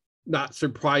 not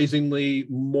surprisingly,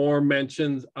 more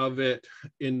mentions of it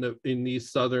in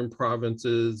these southern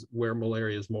provinces where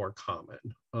malaria is more common.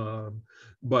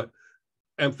 But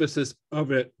emphasis of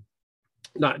it,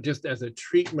 not just as a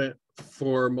treatment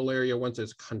for malaria once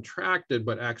it's contracted,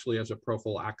 but actually as a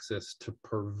prophylaxis to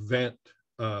prevent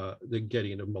the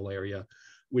getting of malaria,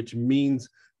 which means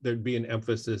there'd be an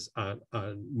emphasis on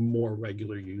more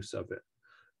regular use of it.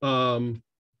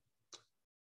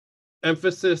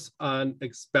 Emphasis on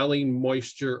expelling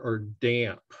moisture or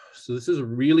damp. So this is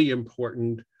really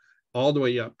important all the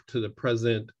way up to the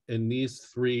present in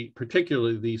these three,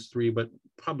 particularly these three, but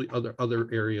probably other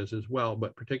areas as well,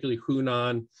 but particularly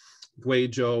Hunan,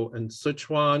 Guizhou, and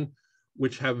Sichuan,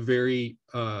 which have very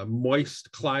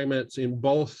moist climates in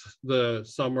both the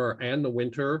summer and the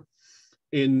winter.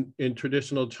 In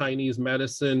traditional Chinese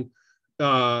medicine,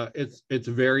 it's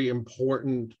very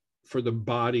important for the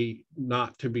body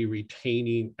not to be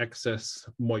retaining excess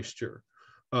moisture.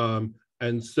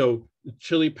 And so the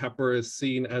chili pepper is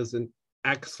seen as an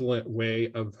excellent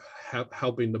way of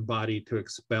helping the body to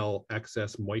expel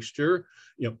excess moisture.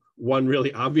 You know, one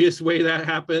really obvious way that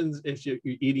happens is you're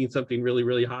eating something really,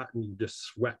 really hot and you just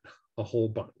sweat a whole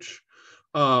bunch.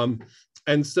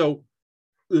 And so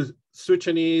the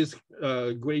Sichuanese,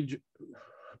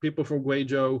 people from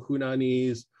Guizhou,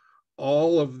 Hunanese,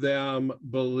 all of them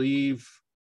believe,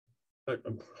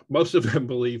 most of them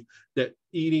believe that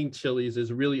eating chilies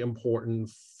is really important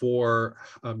for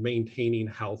maintaining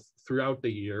health throughout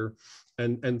the year.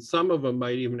 And some of them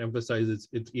might even emphasize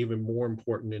it's even more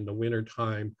important in the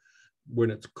wintertime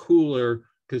when it's cooler,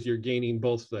 because you're gaining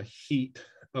both the heat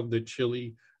of the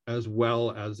chili as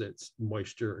well as its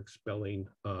moisture expelling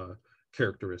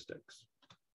characteristics.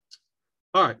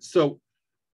 All right, so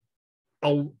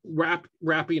I'll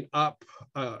wrapping up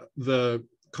the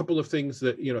couple of things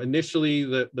that, you know, initially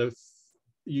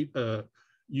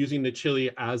using the chili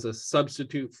as a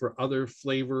substitute for other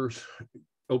flavors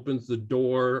opens the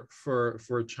door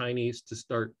for Chinese to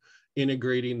start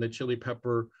integrating the chili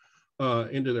pepper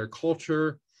into their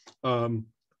culture.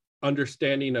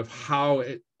 Understanding of how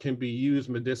it can be used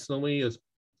medicinally is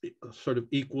sort of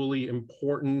equally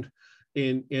important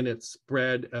in its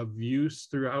spread of use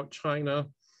throughout China.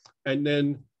 And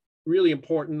then really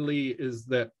importantly is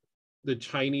that the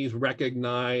Chinese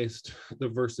recognized the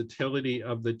versatility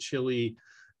of the chili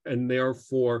and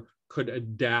therefore could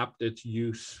adapt its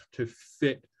use to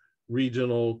fit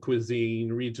regional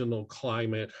cuisine, regional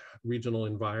climate, regional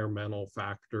environmental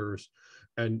factors,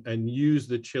 and use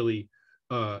the chili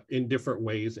in different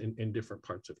ways in different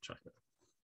parts of China.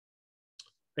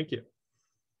 Thank you.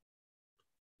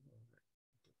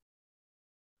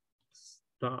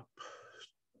 Stop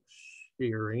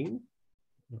sharing.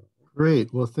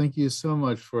 Great. Well, thank you so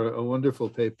much for a wonderful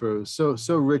paper. So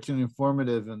rich and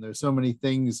informative, and there's so many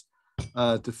things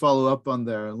to follow up on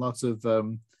there, and lots of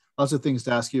things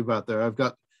to ask you about there. I've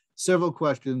got several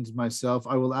questions myself.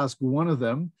 I will ask one of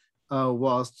them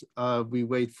whilst we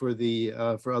wait for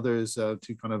for others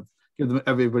to kind of give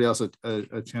everybody else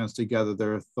a chance to gather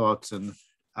their thoughts and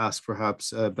ask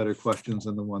perhaps better questions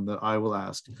than the one that I will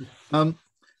ask.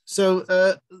 So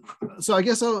I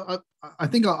guess I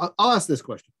think I'll ask this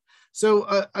question.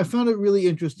 So I found it really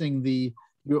interesting,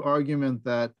 your argument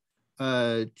that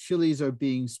chilies are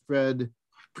being spread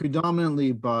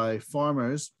predominantly by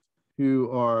farmers who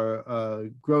are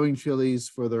growing chilies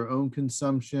for their own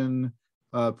consumption,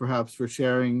 perhaps for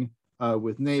sharing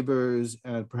with neighbors,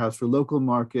 and perhaps for local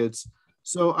markets.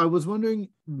 So I was wondering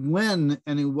when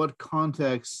and in what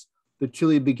context the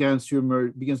chili begins to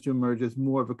emerge as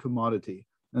more of a commodity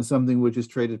and something which is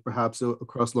traded perhaps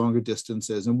across longer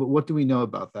distances. And what do we know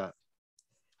about that?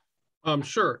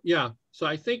 Sure, yeah. So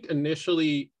I think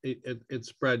initially it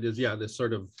spread as, this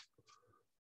sort of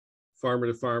farmer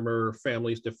to farmer,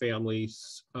 families to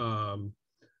families,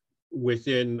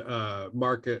 within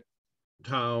market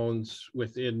towns,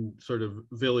 within sort of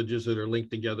villages that are linked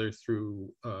together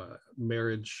through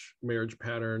marriage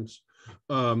patterns.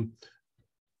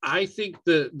 I think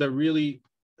the really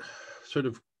sort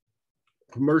of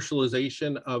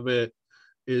commercialization of it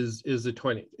is the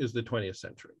 20th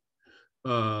century.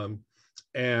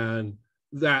 And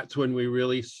that's when we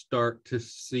really start to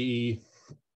see,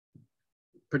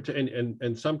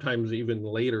 and sometimes even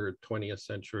later 20th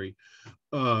century,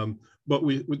 but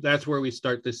that's where we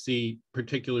start to see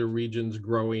particular regions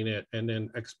growing it and then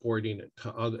exporting it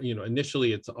to other,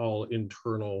 initially it's all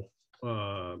internal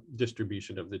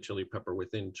distribution of the chili pepper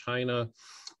within China.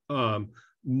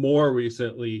 More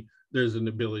recently, there's an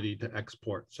ability to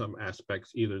export some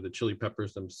aspects, either the chili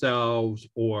peppers themselves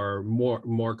or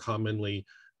more commonly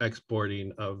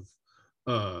exporting of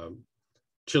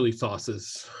chili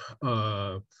sauces.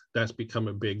 That's become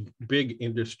a big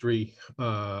industry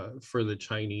for the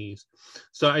Chinese.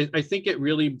 So I think it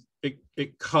really,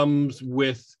 it comes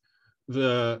with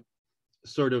the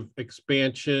sort of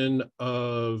expansion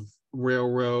of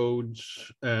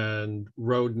railroads and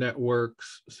road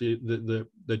networks. See,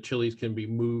 the chilies can be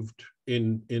moved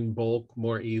in bulk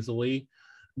more easily.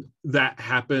 That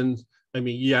happens. I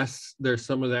mean, yes, there's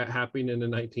some of that happening in the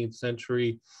 19th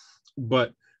century,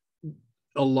 but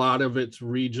a lot of it's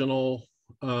regional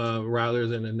rather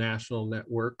than a national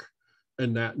network.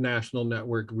 And that national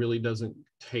network really doesn't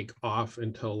take off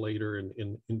until later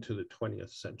into the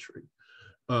 20th century.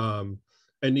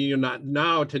 And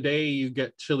now today you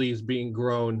get chilies being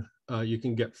grown. You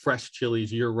can get fresh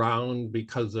chilies year round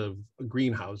because of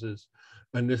greenhouses.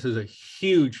 And this is a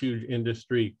huge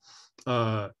industry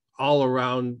all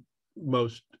around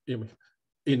most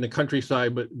in the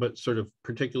countryside, but sort of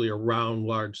particularly around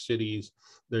large cities.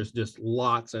 There's just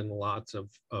lots and lots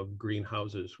of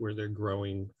greenhouses where they're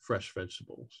growing fresh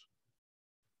vegetables.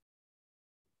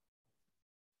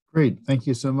 Great, thank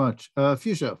you so much.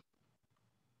 Fuchsia.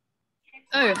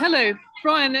 Oh, hello,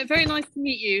 Brian. Very nice to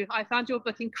meet you. I found your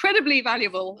book incredibly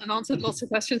valuable and answered lots of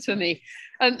questions for me.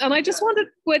 And I just wondered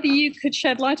whether you could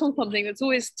shed light on something that's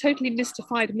always totally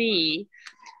mystified me,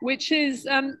 which is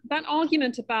that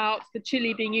argument about the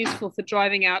chili being useful for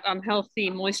driving out unhealthy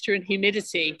moisture and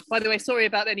humidity. By the way, sorry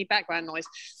about any background noise,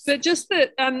 but just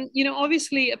that,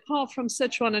 obviously, apart from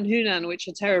Sichuan and Hunan, which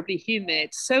are terribly humid,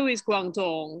 so is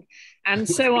Guangdong, and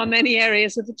so are many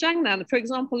areas of the Jiangnan. For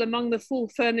example, among the full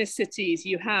furnace cities,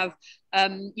 you have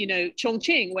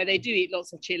Chongqing, where they do eat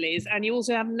lots of chilies, and you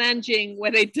also have Nanjing, where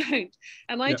they don't.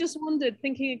 And I just wondered,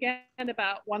 thinking again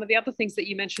about one of the other things that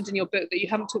you mentioned in your book that you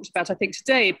haven't talked about, I think,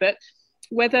 today, but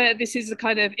whether this is a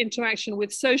kind of interaction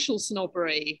with social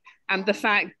snobbery and the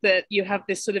fact that you have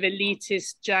this sort of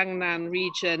elitist Jiangnan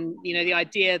region, the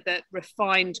idea that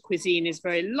refined cuisine is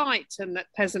very light and that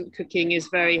peasant cooking is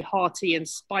very hearty and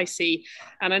spicy.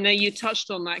 And I know you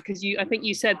touched on that because I think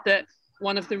you said that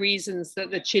one of the reasons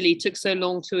that the chili took so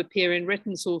long to appear in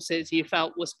written sources, you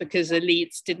felt, was because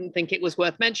elites didn't think it was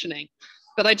worth mentioning.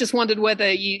 But I just wondered whether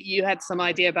you had some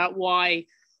idea about why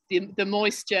the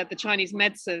moisture, the Chinese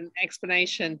medicine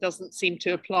explanation doesn't seem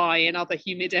to apply in other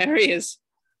humid areas.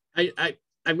 I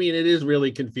mean, it is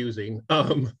really confusing.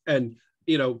 And,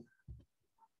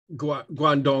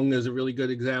 Guangdong is a really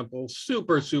good example.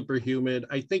 Super humid.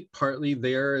 I think partly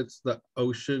there it's the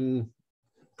ocean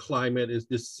climate is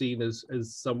just seen as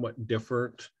somewhat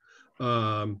different.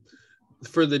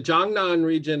 For the Jiangnan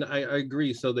region, I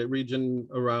agree. So the region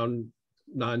around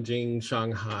Nanjing,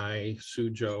 Shanghai,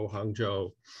 Suzhou,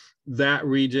 Hangzhou, that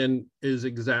region is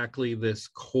exactly this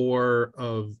core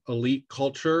of elite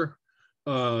culture.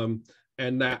 And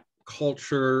that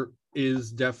culture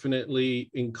is definitely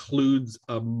includes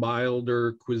a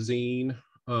milder cuisine.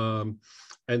 And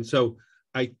so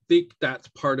I think that's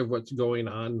part of what's going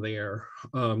on there.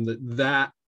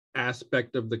 That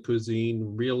aspect of the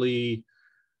cuisine really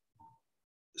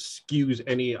skews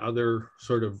any other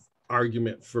sort of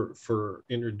argument for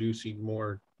introducing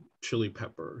more chili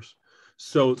peppers.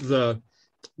 So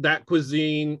that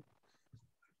cuisine,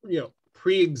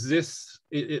 pre-exists,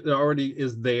 it already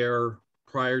is there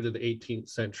prior to the 18th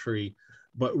century,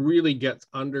 but really gets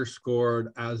underscored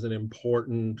as an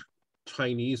important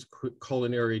Chinese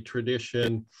culinary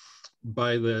tradition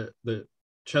by the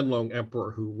Qianlong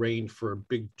emperor, who reigned for a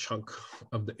big chunk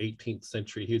of the 18th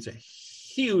century. He was a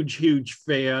huge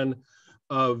fan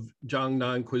of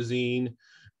Jiangnan cuisine,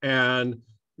 and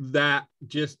that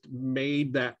just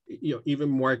made that even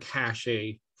more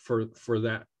cachet for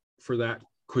that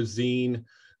cuisine,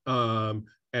 and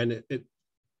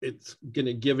it's going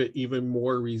to give it even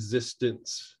more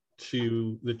resistance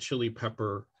to the chili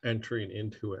pepper entering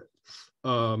into it.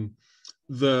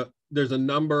 There's a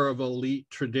number of elite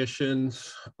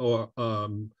traditions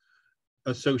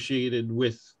associated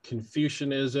with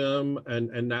Confucianism,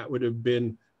 and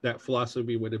that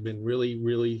philosophy would have been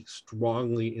really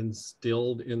strongly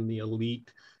instilled in the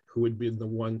elite, who would be the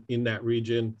one in that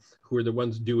region, who are the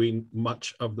ones doing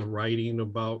much of the writing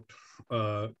about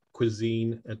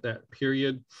cuisine at that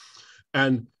period.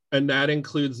 And that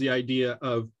includes the idea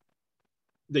of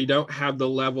they don't have the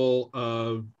level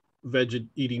of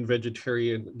eating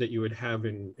vegetarian that you would have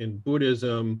in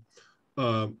Buddhism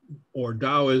or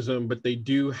Taoism, but they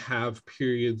do have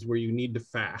periods where you need to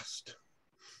fast.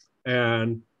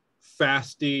 And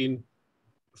fasting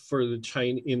for the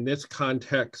Chinese in this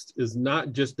context is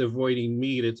not just avoiding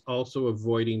meat, it's also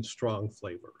avoiding strong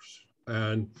flavors.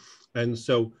 And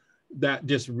so that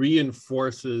just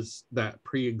reinforces that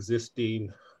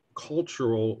pre-existing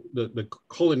cultural, the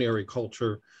culinary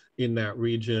culture in that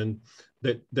region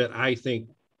that I think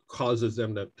causes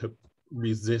them to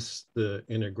resist the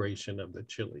integration of the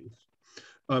chilies.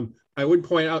 I would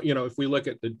point out, if we look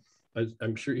at as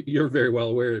I'm sure you're very well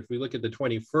aware, if we look at the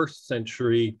 21st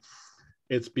century,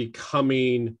 it's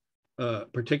becoming,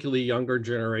 particularly younger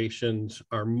generations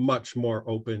are much more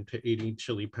open to eating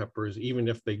chili peppers, even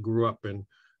if they grew up in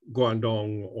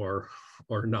Guangdong or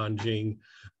Nanjing.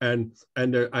 And I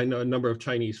know a number of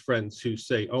Chinese friends who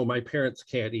say, oh, my parents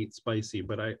can't eat spicy,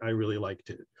 but I really like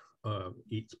to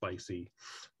eat spicy.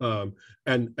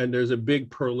 And there's a big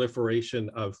proliferation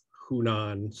of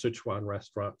Hunan, Sichuan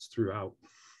restaurants throughout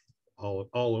all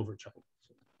over China.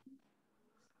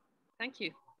 Thank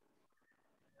you.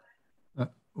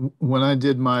 When I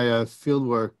did my field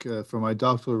work for my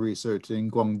doctoral research in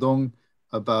Guangdong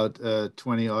about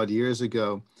 20 odd years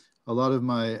ago, a lot of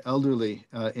my elderly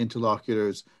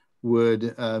interlocutors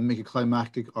would make a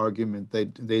climactic argument.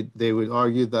 They would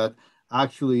argue that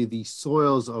actually the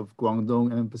soils of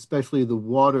Guangdong, and especially the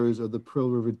waters of the Pearl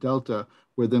River Delta,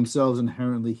 were themselves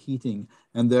inherently heating,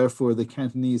 and therefore the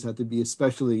Cantonese had to be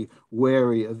especially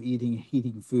wary of eating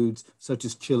heating foods such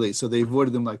as chili. So they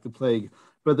avoided them like the plague.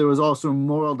 But there was also a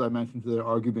moral dimension to their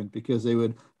argument, because they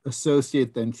would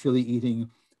associate then chili eating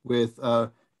with,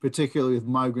 particularly with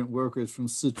migrant workers from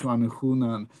Sichuan and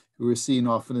Hunan, who were seen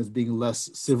often as being less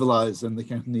civilized than the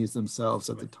Cantonese themselves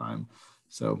at the time.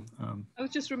 So I was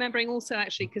just remembering also,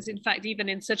 actually, because in fact, even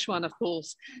in Sichuan, of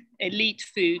course, elite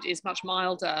food is much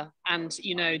milder, and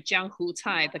jianghu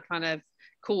cai, the kind of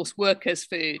coarse workers'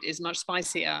 food, is much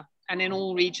spicier. And in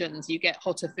all regions, you get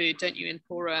hotter food, don't you, in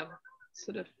poorer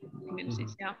sort of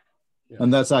communities? Yeah.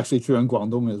 And that's actually true in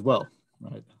Guangdong as well,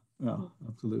 right? Yeah,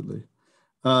 absolutely.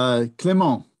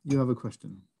 Clément, you have a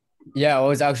question. Yeah, I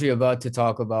was actually about to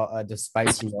talk about the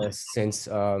spiciness, since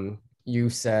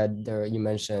you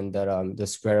mentioned that the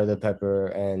spread of the pepper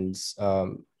and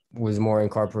was more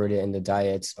incorporated in the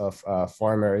diets of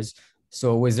farmers.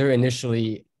 So was there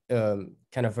initially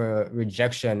kind of a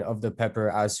rejection of the pepper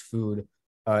as food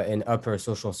in upper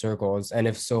social circles? And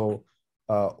if so,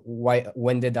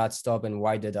 when did that stop, and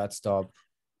why did that stop?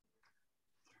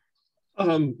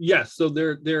 Yes, so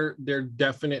they're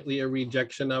definitely a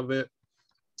rejection of it.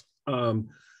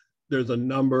 There's a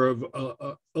number of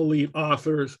elite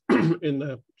authors in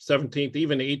the 17th,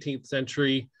 even 18th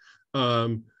century,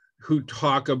 who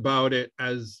talk about it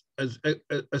as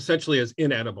essentially as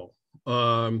inedible.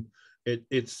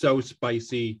 It's so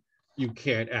spicy you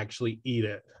can't actually eat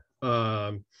it.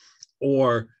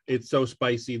 or it's so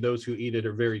spicy, those who eat it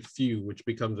are very few, which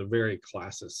becomes a very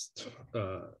classist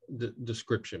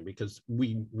description, because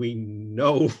we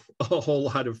know a whole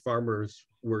lot of farmers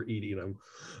were eating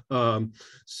them.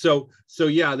 So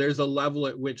yeah, there's a level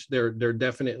at which they're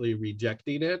definitely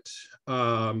rejecting it,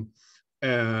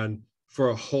 and for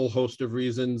a whole host of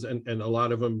reasons, and a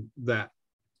lot of them that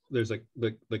there's like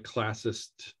the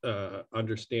classist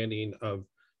understanding of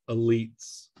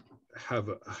elites have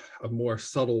a more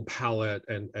subtle palate,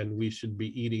 and we should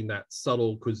be eating that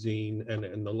subtle cuisine,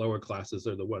 and the lower classes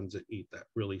are the ones that eat that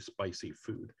really spicy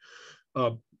food.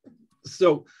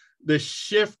 So the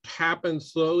shift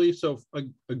happens slowly. So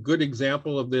a good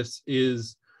example of this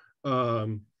is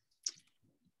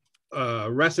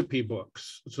recipe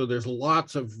books. So there's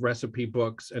lots of recipe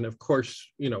books, and of course,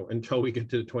 you know, until we get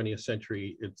to the 20th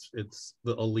century, it's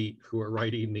the elite who are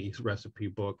writing these recipe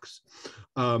books.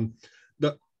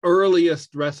 The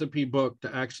earliest recipe book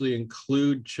to actually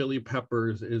include chili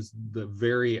peppers is the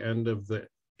very end of the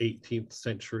 18th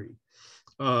century.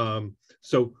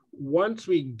 So once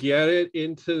we get it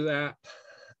into that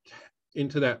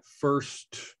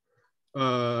first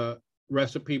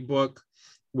recipe book,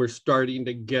 we're starting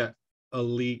to get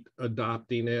elite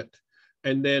adopting it,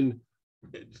 and then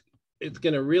it's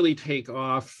going to really take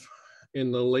off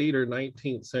in the later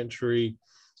 19th century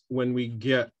when we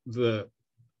get a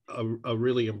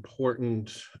really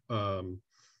important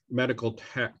medical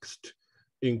text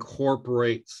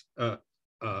incorporates a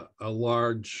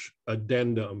large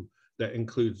addendum that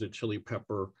includes the chili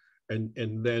pepper, and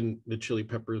then the chili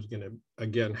pepper is going to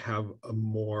again have a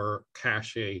more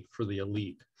cachet for the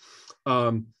elite.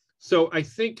 So I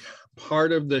think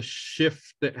part of the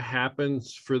shift that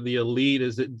happens for the elite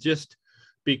is it just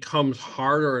becomes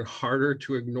harder and harder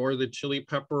to ignore the chili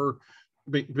pepper,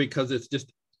 because it's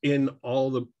just in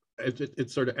all the,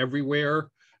 it's sort of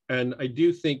everywhere. And I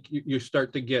do think you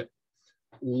start to get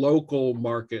local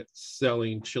markets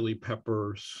selling chili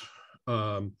peppers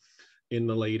in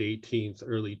the late 18th,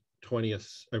 early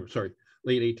 20th,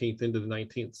 late 18th into the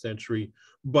 19th century.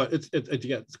 But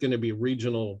it's going to be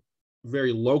regional,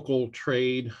 very local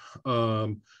trade,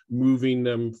 moving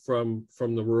them from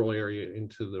the rural area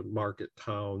into the market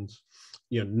towns,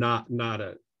 you know, not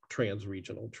a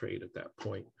trans-regional trade at that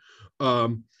point.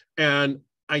 And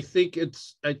I think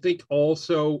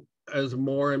also as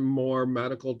more and more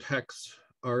medical texts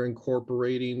are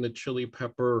incorporating the chili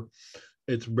pepper,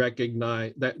 it's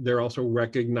recognized that they're also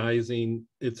recognizing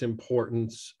its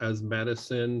importance as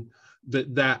medicine.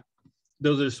 That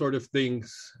those are sort of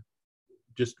things,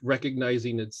 just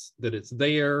recognizing that it's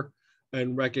there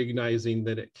and recognizing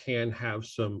that it can have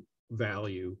some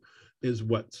value is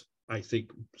what's, I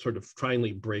think, sort of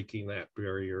finally breaking that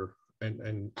barrier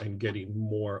and getting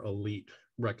more elite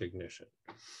recognition.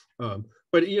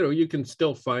 But you know, you can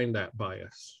still find that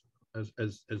bias, as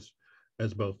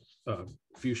both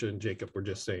Fuchsia and Jacob were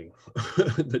just saying,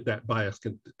 that bias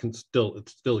can still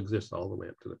exists all the way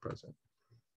up to the present.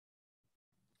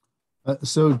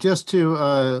 So just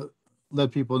to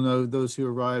let people know, those who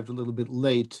arrived a little bit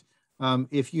late,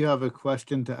 if you have a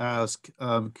question to ask,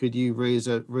 could you raise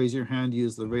your hand,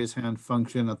 use the raise hand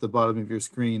function at the bottom of your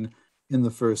screen in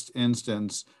the first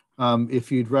instance.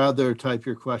 If you'd rather type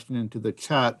your question into the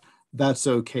chat, that's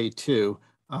okay too.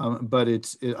 But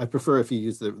I prefer if you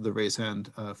use the raise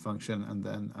hand function and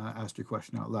then ask your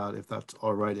question out loud, if that's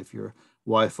all right, if your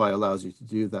Wi-Fi allows you to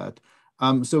do that.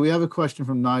 So we have a question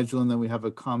from Nigel, and then we have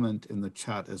a comment in the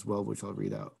chat as well, which I'll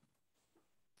read out.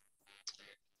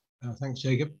 Thanks,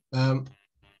 Jacob.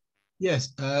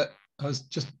 Yes, I was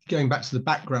just going back to the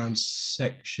background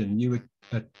section. You would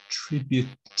attribute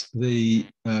the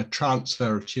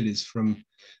transfer of chilies from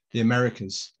the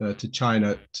Americas to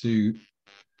China to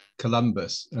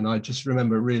Columbus. And I just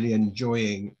remember really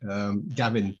enjoying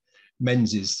Gavin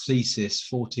Menzies' thesis,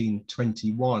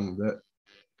 1421, that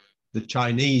the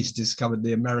Chinese discovered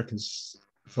the Americas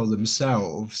for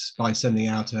themselves by sending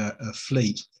out a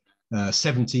fleet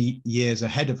 70 years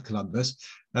ahead of Columbus.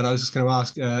 And I was just going to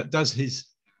ask, does his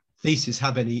thesis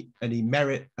have any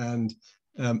merit, and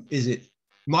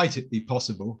might it be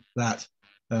possible that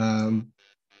the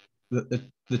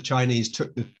Chinese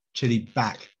took the chili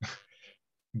back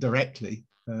directly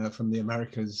from the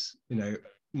Americas, you know,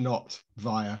 not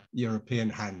via European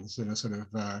hands, in a sort of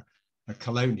a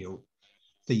colonial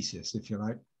thesis, if you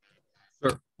like?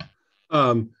 Sure.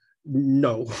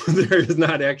 No, there is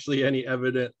not actually any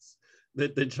evidence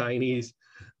that the Chinese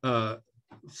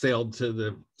sailed to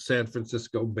the San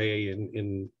Francisco Bay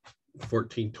in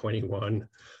 1421.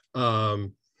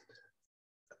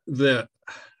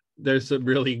 There's some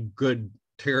really good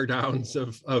teardowns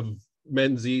of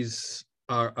Menzies'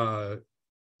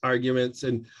 arguments.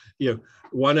 And,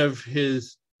 one of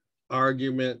his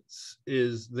arguments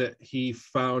is that he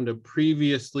found a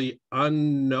previously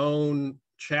unknown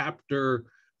chapter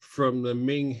from the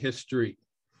Ming history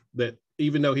that,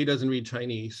 even though he doesn't read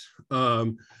Chinese,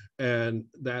 and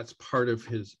that's part of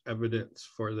his evidence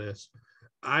for this.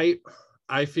 I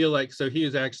feel like, so he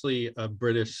is actually a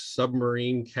British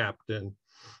submarine captain,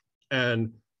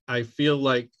 and I feel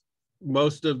like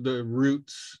most of the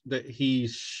routes that he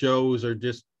shows are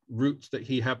just routes that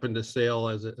he happened to sail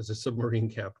as a submarine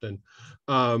captain.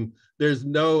 There's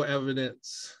no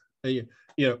evidence,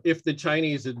 if the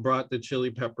Chinese had brought the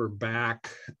chili pepper back,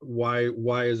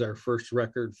 why is our first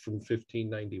record from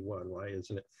 1591? Why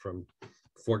isn't it from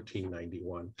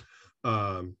 1491?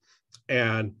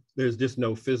 And there's just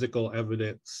no physical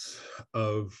evidence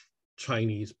of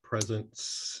Chinese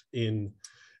presence in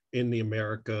the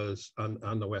Americas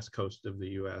on the west coast of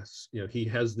the US. He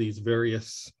has these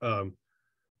various,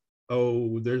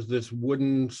 there's this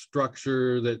wooden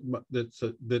structure that's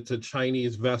a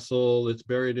Chinese vessel that's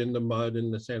buried in the mud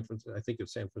in the San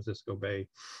Francisco Bay.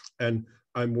 And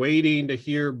I'm waiting to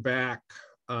hear back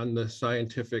on the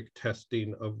scientific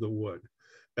testing of the wood.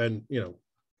 And,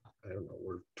 I don't know,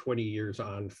 we're 20 years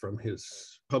on from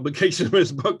his publication of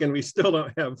his book, and we still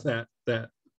don't have that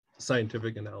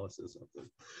scientific analysis of them.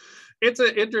 It's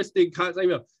an interesting concept.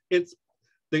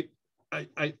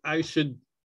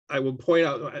 I will point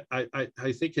out,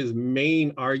 I think his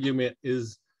main argument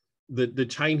is that the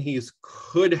Chinese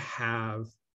could have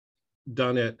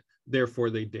done it,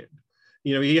 therefore they did.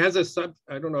 He has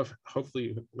I don't know if,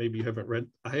 hopefully, maybe you haven't read,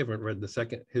 I haven't read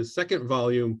his second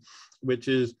volume, which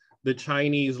is the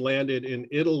Chinese landed in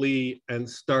Italy and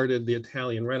started the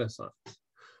Italian Renaissance.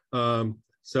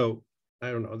 So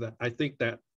I don't know, that I think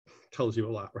that tells you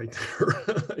a lot right there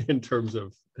in terms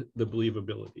of the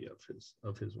believability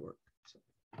of his work. So.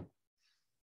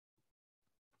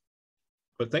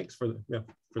 But thanks for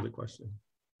the question.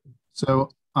 So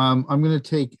I'm going to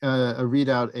take read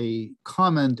out a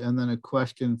comment and then a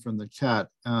question from the chat,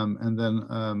 and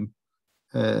then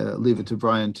leave it to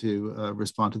Brian to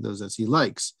respond to those as he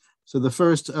likes. So the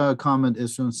first comment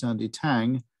is from Sandy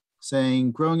Tang,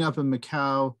 saying, growing up in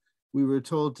Macau, we were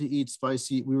told to eat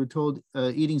spicy. We were told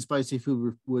eating spicy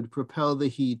food would propel the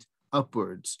heat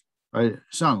upwards, right?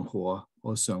 上火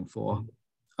or 升火.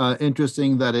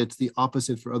 Interesting that it's the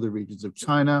opposite for other regions of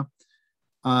China.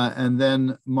 And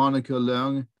then Monica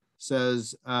Leung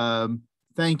says,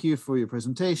 thank you for your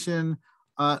presentation.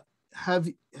 I'd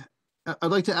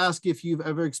like to ask if you've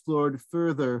ever explored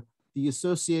further the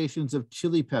associations of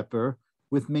chili pepper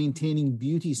with maintaining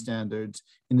beauty standards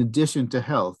in addition to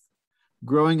health.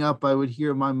 Growing up, I would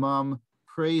hear my mom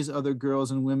praise other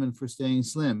girls and women for staying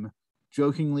slim,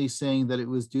 jokingly saying that it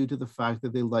was due to the fact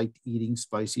that they liked eating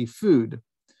spicy food.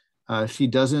 She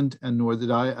doesn't, and nor did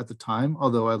I at the time,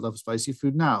 although I love spicy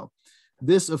food now.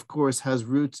 This, of course, has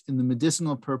roots in the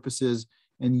medicinal purposes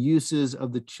and uses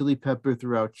of the chili pepper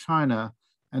throughout China,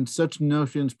 and such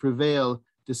notions prevail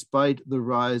despite the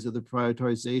rise of the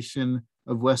prioritization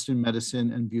of Western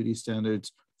medicine and beauty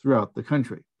standards throughout the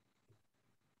country.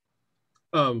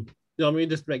 Let me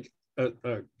just make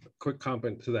a quick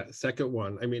comment to that second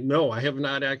one. I mean, no, I have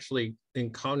not actually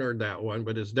encountered that one,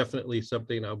 but it's definitely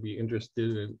something I'll be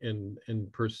interested in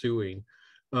pursuing.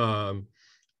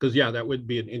 Because that would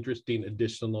be an interesting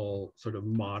additional sort of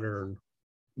modern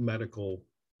medical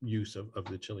use of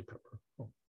the chili pepper.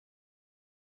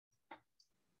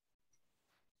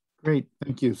 Great,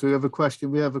 thank you. So we have a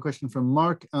question. We have a question from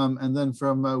Mark, and then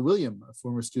from William, a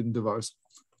former student of ours.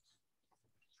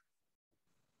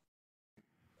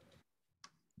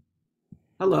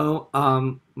 Hello,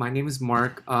 my name is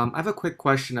Mark. I have a quick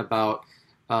question about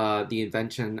the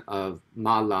invention of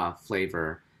mala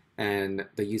flavor and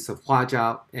the use of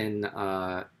huajiao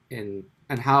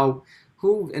and how,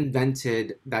 who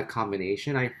invented that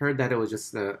combination? I heard that it was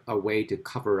just a way to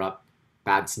cover up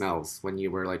bad smells when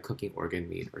you were like cooking organ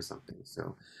meat or something.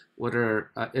 So what are,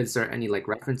 is there any like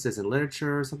references in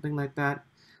literature or something like that?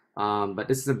 But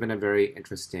this has been a very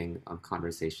interesting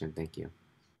conversation. Thank you.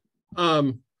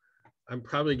 I'm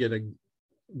probably going to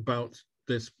bounce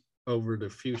this over to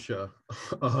Fuchsia.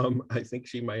 I think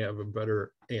she might have a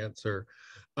better answer.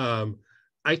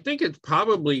 I think it's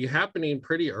probably happening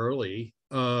pretty early.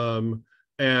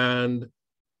 And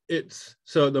it's,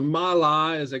 so the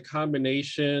mala is a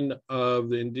combination of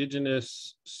the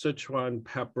indigenous Sichuan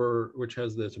pepper, which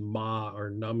has this ma or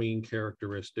numbing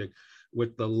characteristic,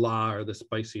 with the la or the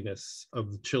spiciness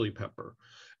of the chili pepper.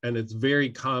 And it's very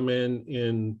common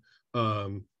in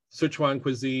Sichuan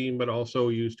cuisine, but also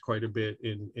used quite a bit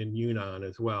in Yunnan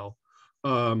as well.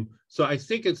 So I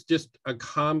think it's just a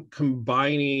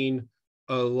combining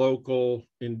a local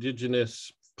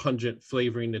indigenous pungent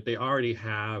flavoring that they already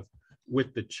have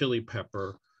with the chili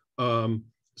pepper.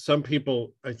 Some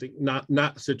people, I think not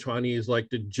Sichuanese, like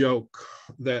to joke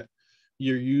that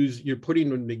you're putting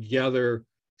them together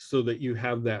so that you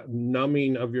have that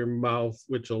numbing of your mouth,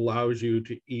 which allows you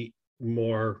to eat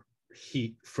more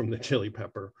heat from the chili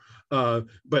pepper.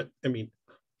 But I mean,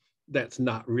 that's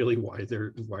not really why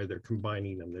they're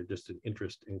combining them. They're just an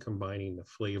interest in combining the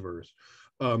flavors.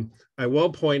 I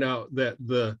will point out that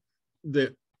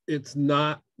it's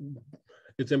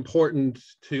important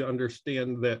to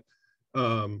understand that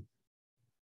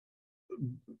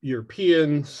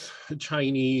Europeans,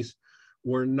 Chinese,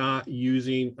 were not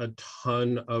using a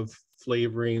ton of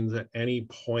flavorings at any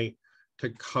point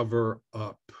to cover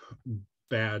up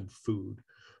bad food.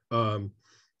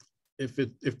 If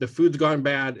the food's gone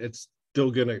bad, it's still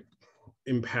gonna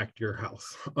impact your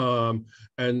health.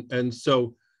 And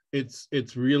so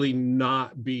it's really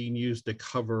not being used to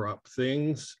cover up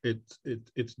things.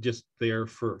 It's just there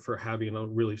for having a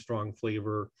really strong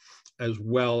flavor, as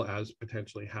well as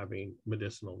potentially having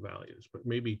medicinal values. But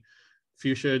maybe,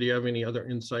 Fuchsia, do you have any other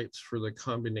insights for the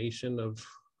combination of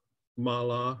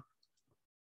mala?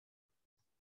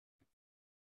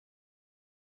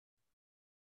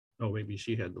 Oh, maybe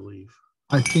she had to leave.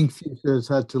 I think Fuchsia's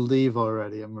had to leave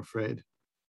already, I'm afraid.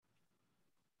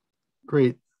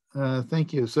 Great,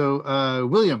 thank you. So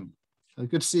William,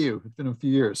 good to see you. It's been a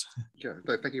few years. Yeah,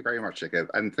 thank you very much, Jacob.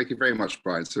 And thank you very much,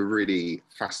 Brian. It's a really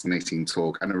fascinating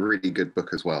talk and a really good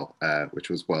book as well, which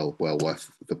was well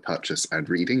worth the purchase and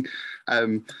reading.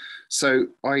 So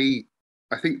I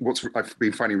think what I've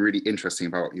been finding really interesting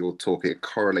about your talk, it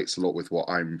correlates a lot with what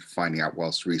I'm finding out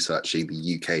whilst researching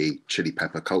the UK chili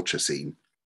pepper culture scene.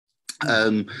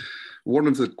 One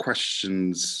of the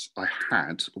questions I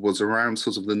had was around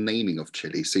sort of the naming of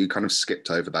chili. So you kind of skipped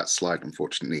over that slide,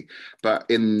 unfortunately. But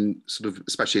in sort of,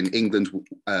 especially in England,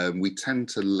 we tend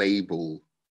to label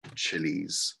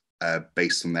chilies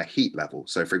based on their heat level.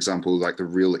 So for example, like the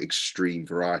real extreme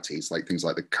varieties, like things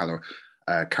like the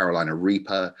Carolina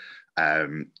Reaper,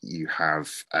 you have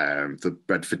the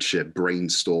Bedfordshire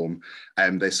Brainstorm,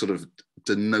 and they're sort of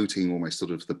denoting almost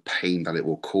sort of the pain that it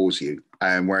will cause you.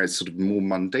 Whereas sort of more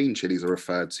mundane chilies are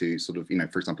referred to sort of,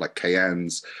 for example, like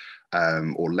cayennes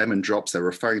or lemon drops, they're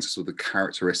referring to sort of the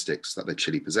characteristics that the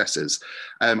chili possesses.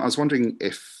 I was wondering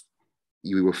if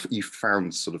you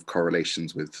found sort of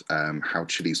correlations with how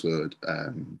chilies were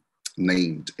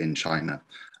named in China,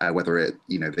 whether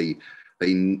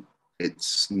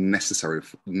it's necessary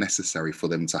for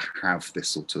them to have this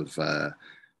sort of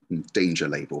danger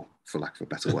label, for lack of a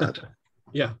better word.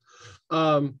 Yeah.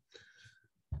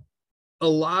 A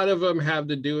lot of them have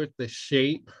to do with the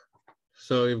shape.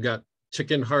 So you've got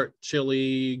chicken heart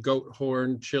chili, goat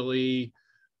horn chili,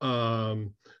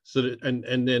 and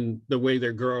then the way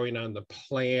they're growing on the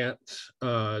plant,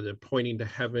 the pointing to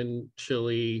heaven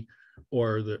chili,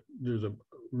 or there's a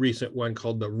recent one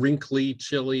called the wrinkly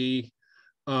chili.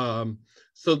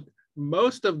 So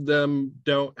most of them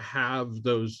don't have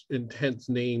those intense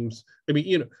names. I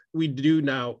mean, we do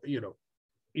now,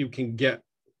 you can get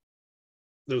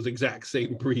those exact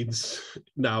same breeds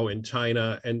now in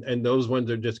China, and those ones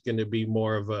are just going to be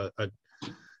more of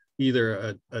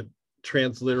either a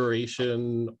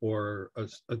transliteration or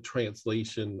a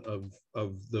translation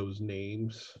of those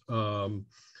names.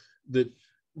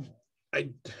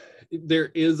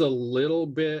 There is a little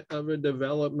bit of a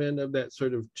development of that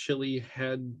sort of chili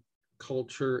head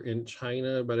culture in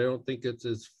China, but I don't think it's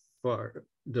as far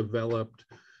developed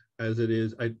as it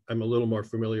is. I'm a little more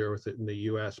familiar with it in the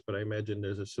US, but I imagine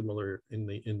there's a similar in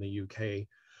the UK.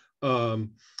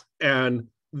 And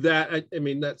that, I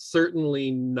mean, that's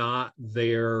certainly not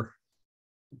there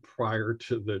prior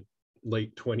to the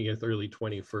late 20th, early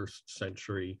 21st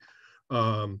century.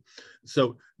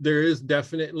 So there is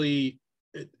definitely,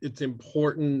 it's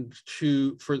important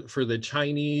for the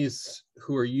Chinese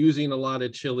who are using a lot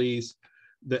of chilies,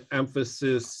 the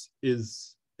emphasis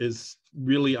is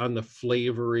really on the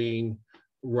flavoring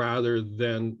rather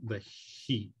than the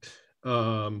heat.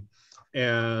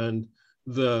 And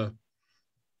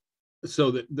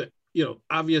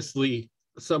obviously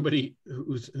somebody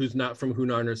who's not from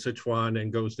Hunan or Sichuan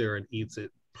and goes there and eats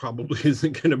it probably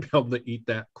isn't going to be able to eat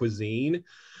that cuisine,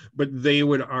 but they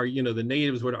would argue, the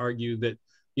natives would argue that,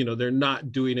 they're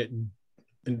not doing it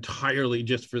entirely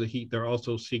just for the heat. They're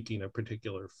also seeking a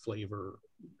particular flavor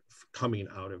coming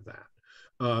out of that.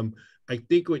 I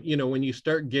think when you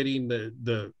start getting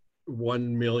the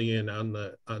 1 million on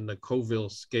the Colville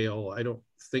scale, I don't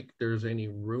think there's any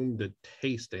room to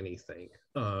taste anything.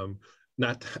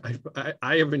 not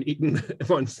I haven't eaten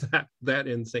ones that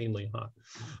insanely hot.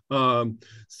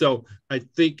 So I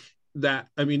think that,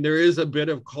 I mean, there is a bit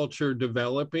of culture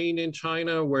developing in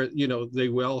China where, you know, they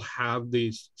will have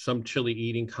some chili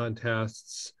eating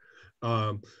contests.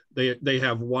 They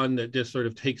have one that just sort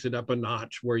of takes it up a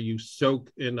notch where you soak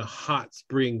in a hot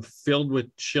spring filled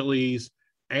with chilies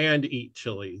and eat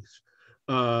chilies.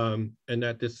 And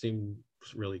that just seems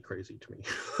really crazy to me.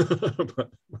 but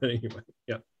anyway,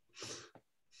 yeah.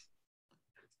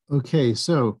 Okay,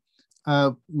 so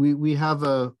we have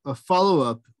a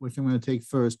follow-up, which I'm going to take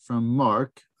first from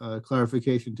Mark,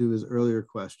 clarification to his earlier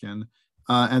question.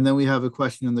 And then we have a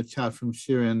question in the chat from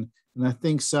Shirin. And I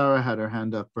think Sarah had her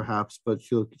hand up perhaps, but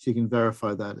she can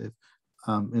verify that if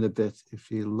in a bit if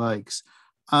she likes.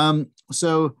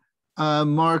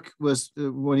 Mark was,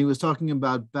 when he was talking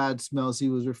about bad smells, he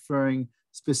was referring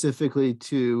specifically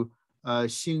to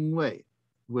xingwei,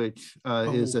 which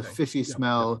is a fishy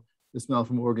smell, the smell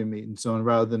from organ meat and so on,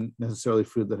 rather than necessarily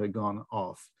food that had gone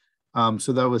off.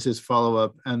 So that was his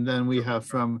follow-up. And then we have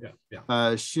from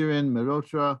Shirin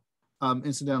Mirotra,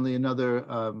 incidentally,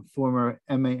 another former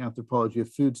MA Anthropology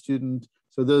of Food student.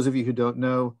 So those of you who don't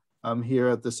know, here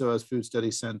at the SOAS Food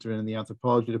Studies Center in the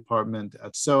Anthropology Department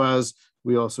at SOAS,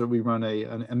 we run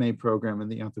an MA program in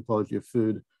the Anthropology of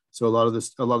Food. So a lot of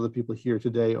the people here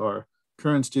today are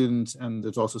current students, and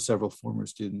there's also several former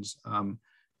students in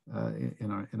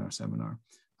our seminar.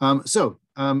 And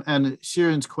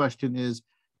Shirin's question is,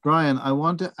 Brian, I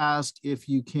want to ask if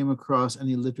you came across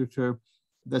any literature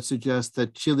that suggests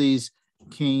that chilies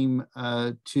came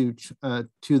to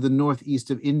the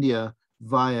northeast of India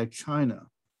via China.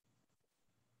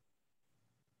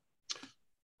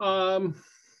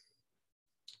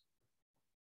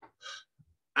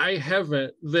 I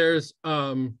haven't. There's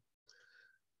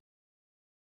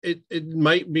it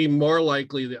might be more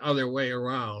likely the other way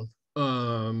around,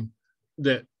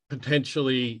 that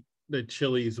potentially the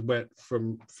chilies went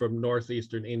from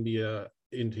northeastern India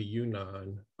into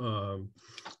Yunnan,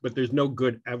 but there's no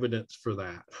good evidence for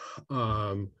that.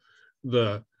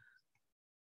 The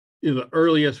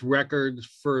earliest records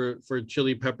for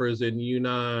chili peppers in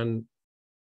Yunnan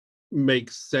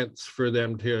makes sense for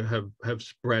them to have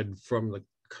spread from the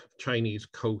Chinese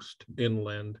coast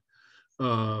inland.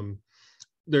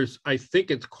 I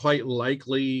think it's quite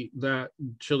likely that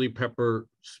chili pepper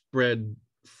spread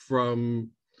from,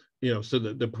 so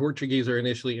the Portuguese are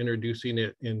initially introducing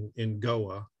it in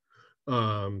Goa.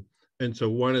 And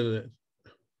so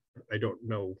I don't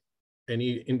know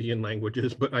any Indian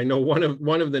languages, but I know one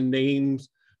of the names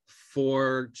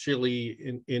for chili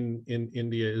in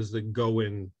India is the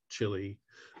Goan chili,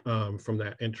 from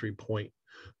that entry point.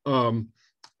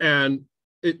 And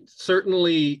it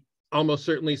almost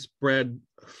certainly spread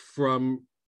from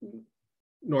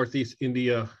Northeast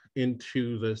India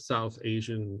into the South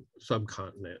Asian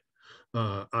subcontinent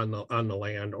on the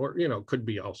land, or could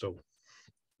be also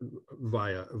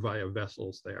via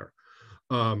vessels there.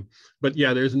 But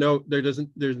yeah, there's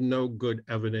no good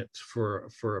evidence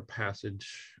for a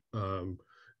passage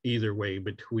either way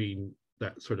between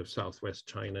that sort of Southwest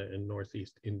China and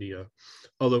Northeast India.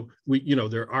 Although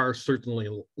there are certainly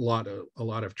a lot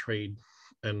of trade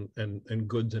and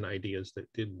goods and ideas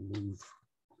that did move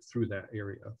through that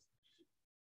area.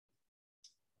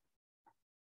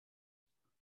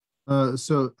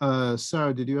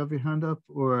 Sarah, did you have your hand up,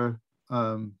 or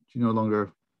do you no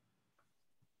longer?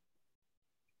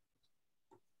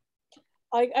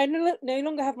 I no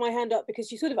longer have my hand up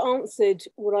because you sort of answered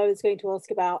what I was going to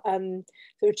ask about sort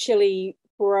of chili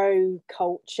bro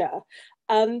culture.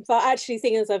 But actually,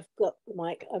 seeing as I've got the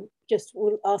mic, I just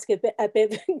will ask a bit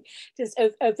just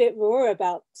a bit more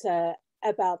about that,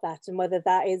 and whether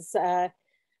that is that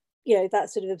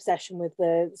sort of obsession with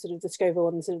the sort of the Scoville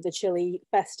and sort of the chili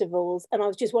festivals. And I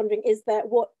was just wondering, is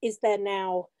there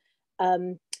now a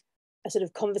sort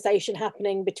of conversation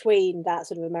happening between that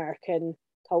sort of American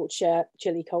culture,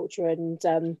 chili culture, and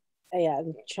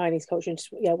and Chinese culture, and just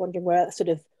wondering where that sort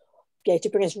of to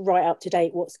bring us right up to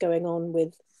date, what's going on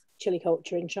with chili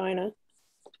culture in China?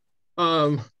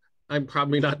 I'm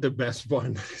probably not the best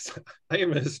one. I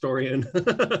am a historian.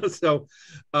 So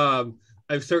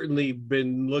I've certainly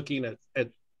been looking at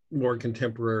more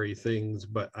contemporary things,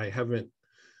 but I have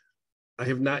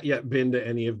not yet been to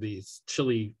any of these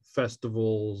chili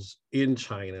festivals in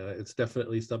China. It's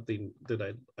definitely something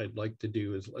that I'd like to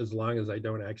do, as long as I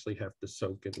don't actually have to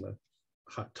soak in the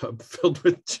hot tub filled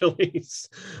with chilies.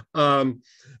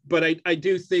 But I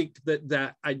do think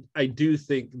that I do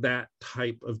think that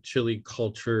type of chili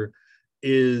culture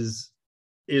is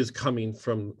coming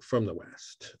from the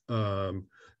West.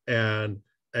 And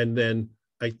then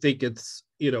I think it's,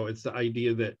 it's the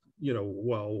idea that,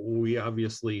 well, we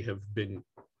obviously have been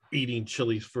eating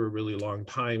chilies for a really long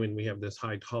time and we have this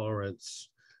high tolerance,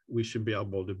 we should be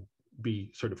able to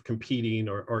be sort of competing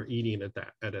or eating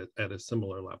at a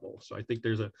similar level. So I think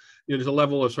there's a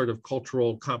level of sort of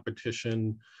cultural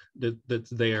competition that's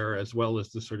there, as well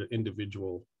as the sort of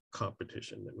individual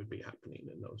competition that would be happening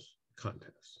in those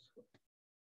contests.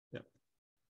 Yeah.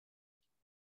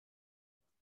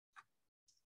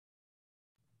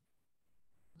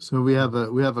 So we have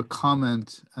a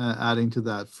comment adding to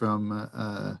that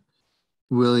from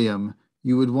William.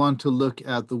 You would want to look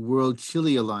at the World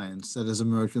Chili Alliance that has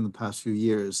emerged in the past few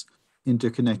years,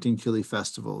 interconnecting chili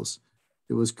festivals.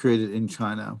 It was created in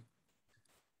China.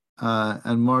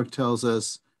 And Mark tells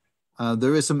us,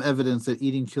 there is some evidence that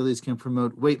eating chilies can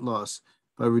promote weight loss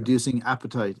by reducing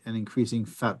appetite and increasing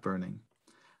fat burning.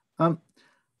 I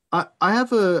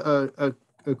have a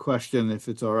question, if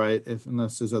it's all right,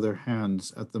 unless there's other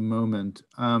hands at the moment.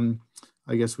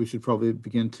 I guess we should probably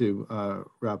begin to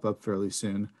wrap up fairly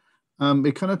soon.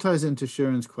 It kind of ties into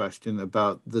Sharon's question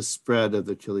about the spread of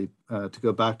the chili, to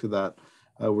go back to that,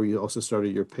 where you also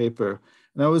started your paper.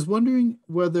 And I was wondering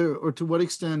whether, or to what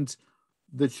extent,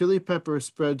 the chili pepper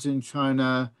spreads in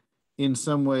China in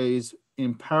some ways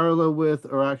in parallel with,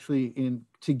 or actually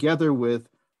together with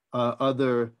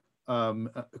other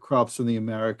crops from the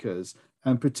Americas.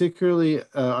 And particularly,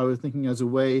 I was thinking as a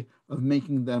way of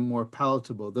making them more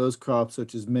palatable. Those crops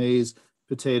such as maize,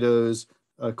 potatoes,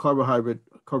 carbohydrate,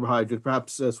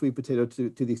 perhaps sweet potato to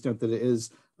the extent that it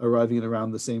is arriving at around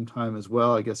the same time as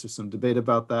well. I guess there's some debate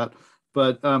about that.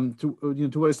 But to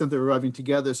what extent they're arriving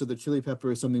together, so the chili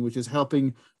pepper is something which is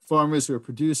helping farmers who are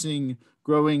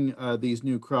growing these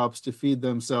new crops to feed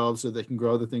themselves so they can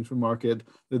grow other things for market.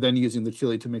 They're then using the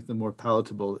chili to make them more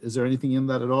palatable. Is there anything in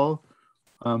that at all?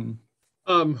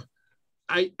 I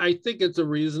think it's a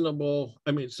reasonable,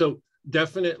 so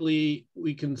definitely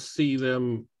we can see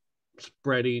them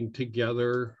spreading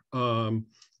together.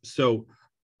 So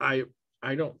I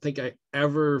don't think I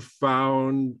ever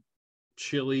found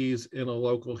chilies in a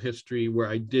local history where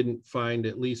I didn't find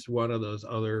at least one of those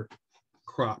other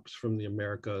crops from the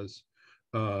Americas.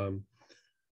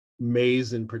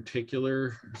 Maize in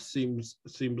particular seems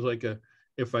like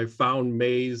if I found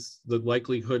maize, the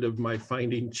likelihood of my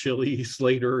finding chilies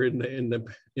later in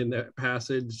that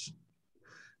passage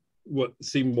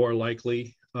seemed more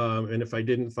likely. And if I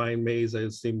didn't find maize,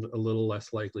 it seemed a little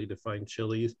less likely to find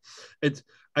chilies. I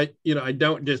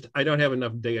don't have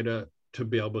enough data to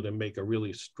be able to make a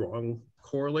really strong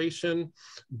correlation,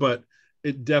 but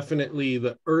it definitely,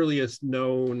 the earliest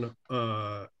known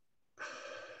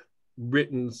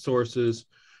written sources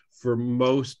for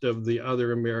most of the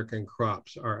other American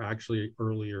crops are actually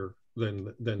earlier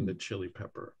than the chili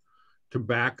pepper.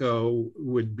 Tobacco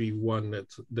would be one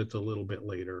that's a little bit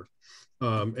later.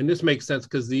 And this makes sense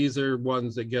because these are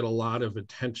ones that get a lot of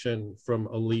attention from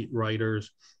elite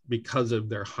writers because of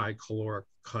their high caloric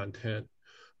content.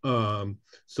 So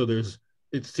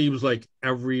it seems like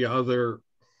every other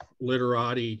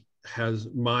literati has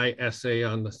my essay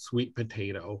on the sweet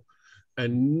potato,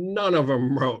 and none of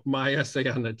them wrote my essay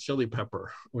on the chili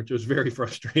pepper, which was very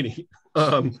frustrating.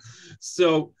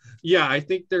 So yeah, I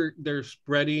think they're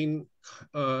spreading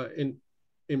in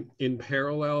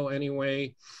parallel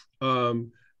anyway.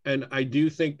 And I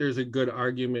do think there's a good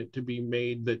argument to be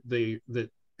made that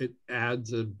it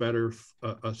adds a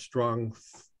strong,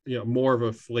 more of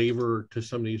a flavor to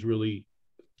some of these really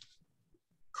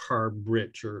carb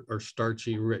rich or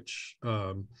starchy rich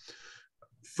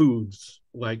foods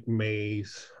like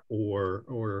maize or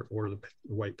the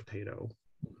white potato.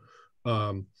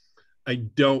 I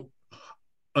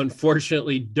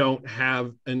unfortunately don't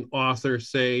have an author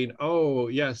saying, oh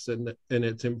yes, and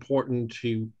it's important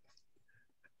to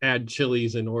add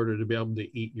chilies in order to be able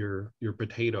to eat your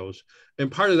potatoes.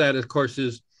 And part of that, of course,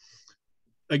 is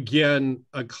again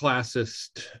a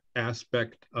classist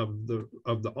aspect of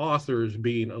the authors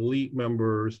being elite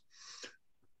members.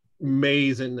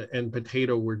 Maize and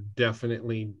potato were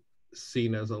definitely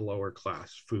seen as a lower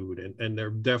class food, and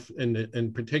they're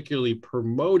and particularly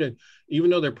promoted, even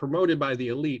though they're promoted by the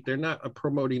elite, they're not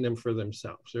promoting them for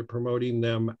themselves. They're promoting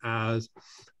them as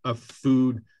a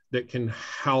food that can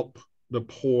help the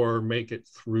poor make it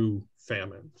through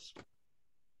famines.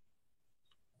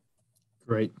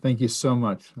 Great, thank you so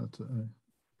much.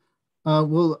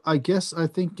 Well, I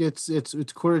think it's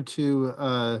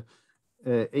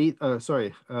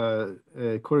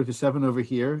 6:45 over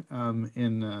here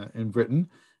in Britain,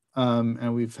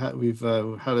 and we've had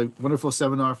a wonderful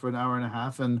seminar for an hour and a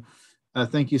half, and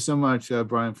Thank you so much,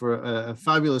 Brian, for a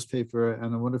fabulous paper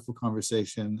and a wonderful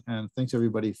conversation. And thanks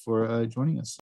everybody for joining us.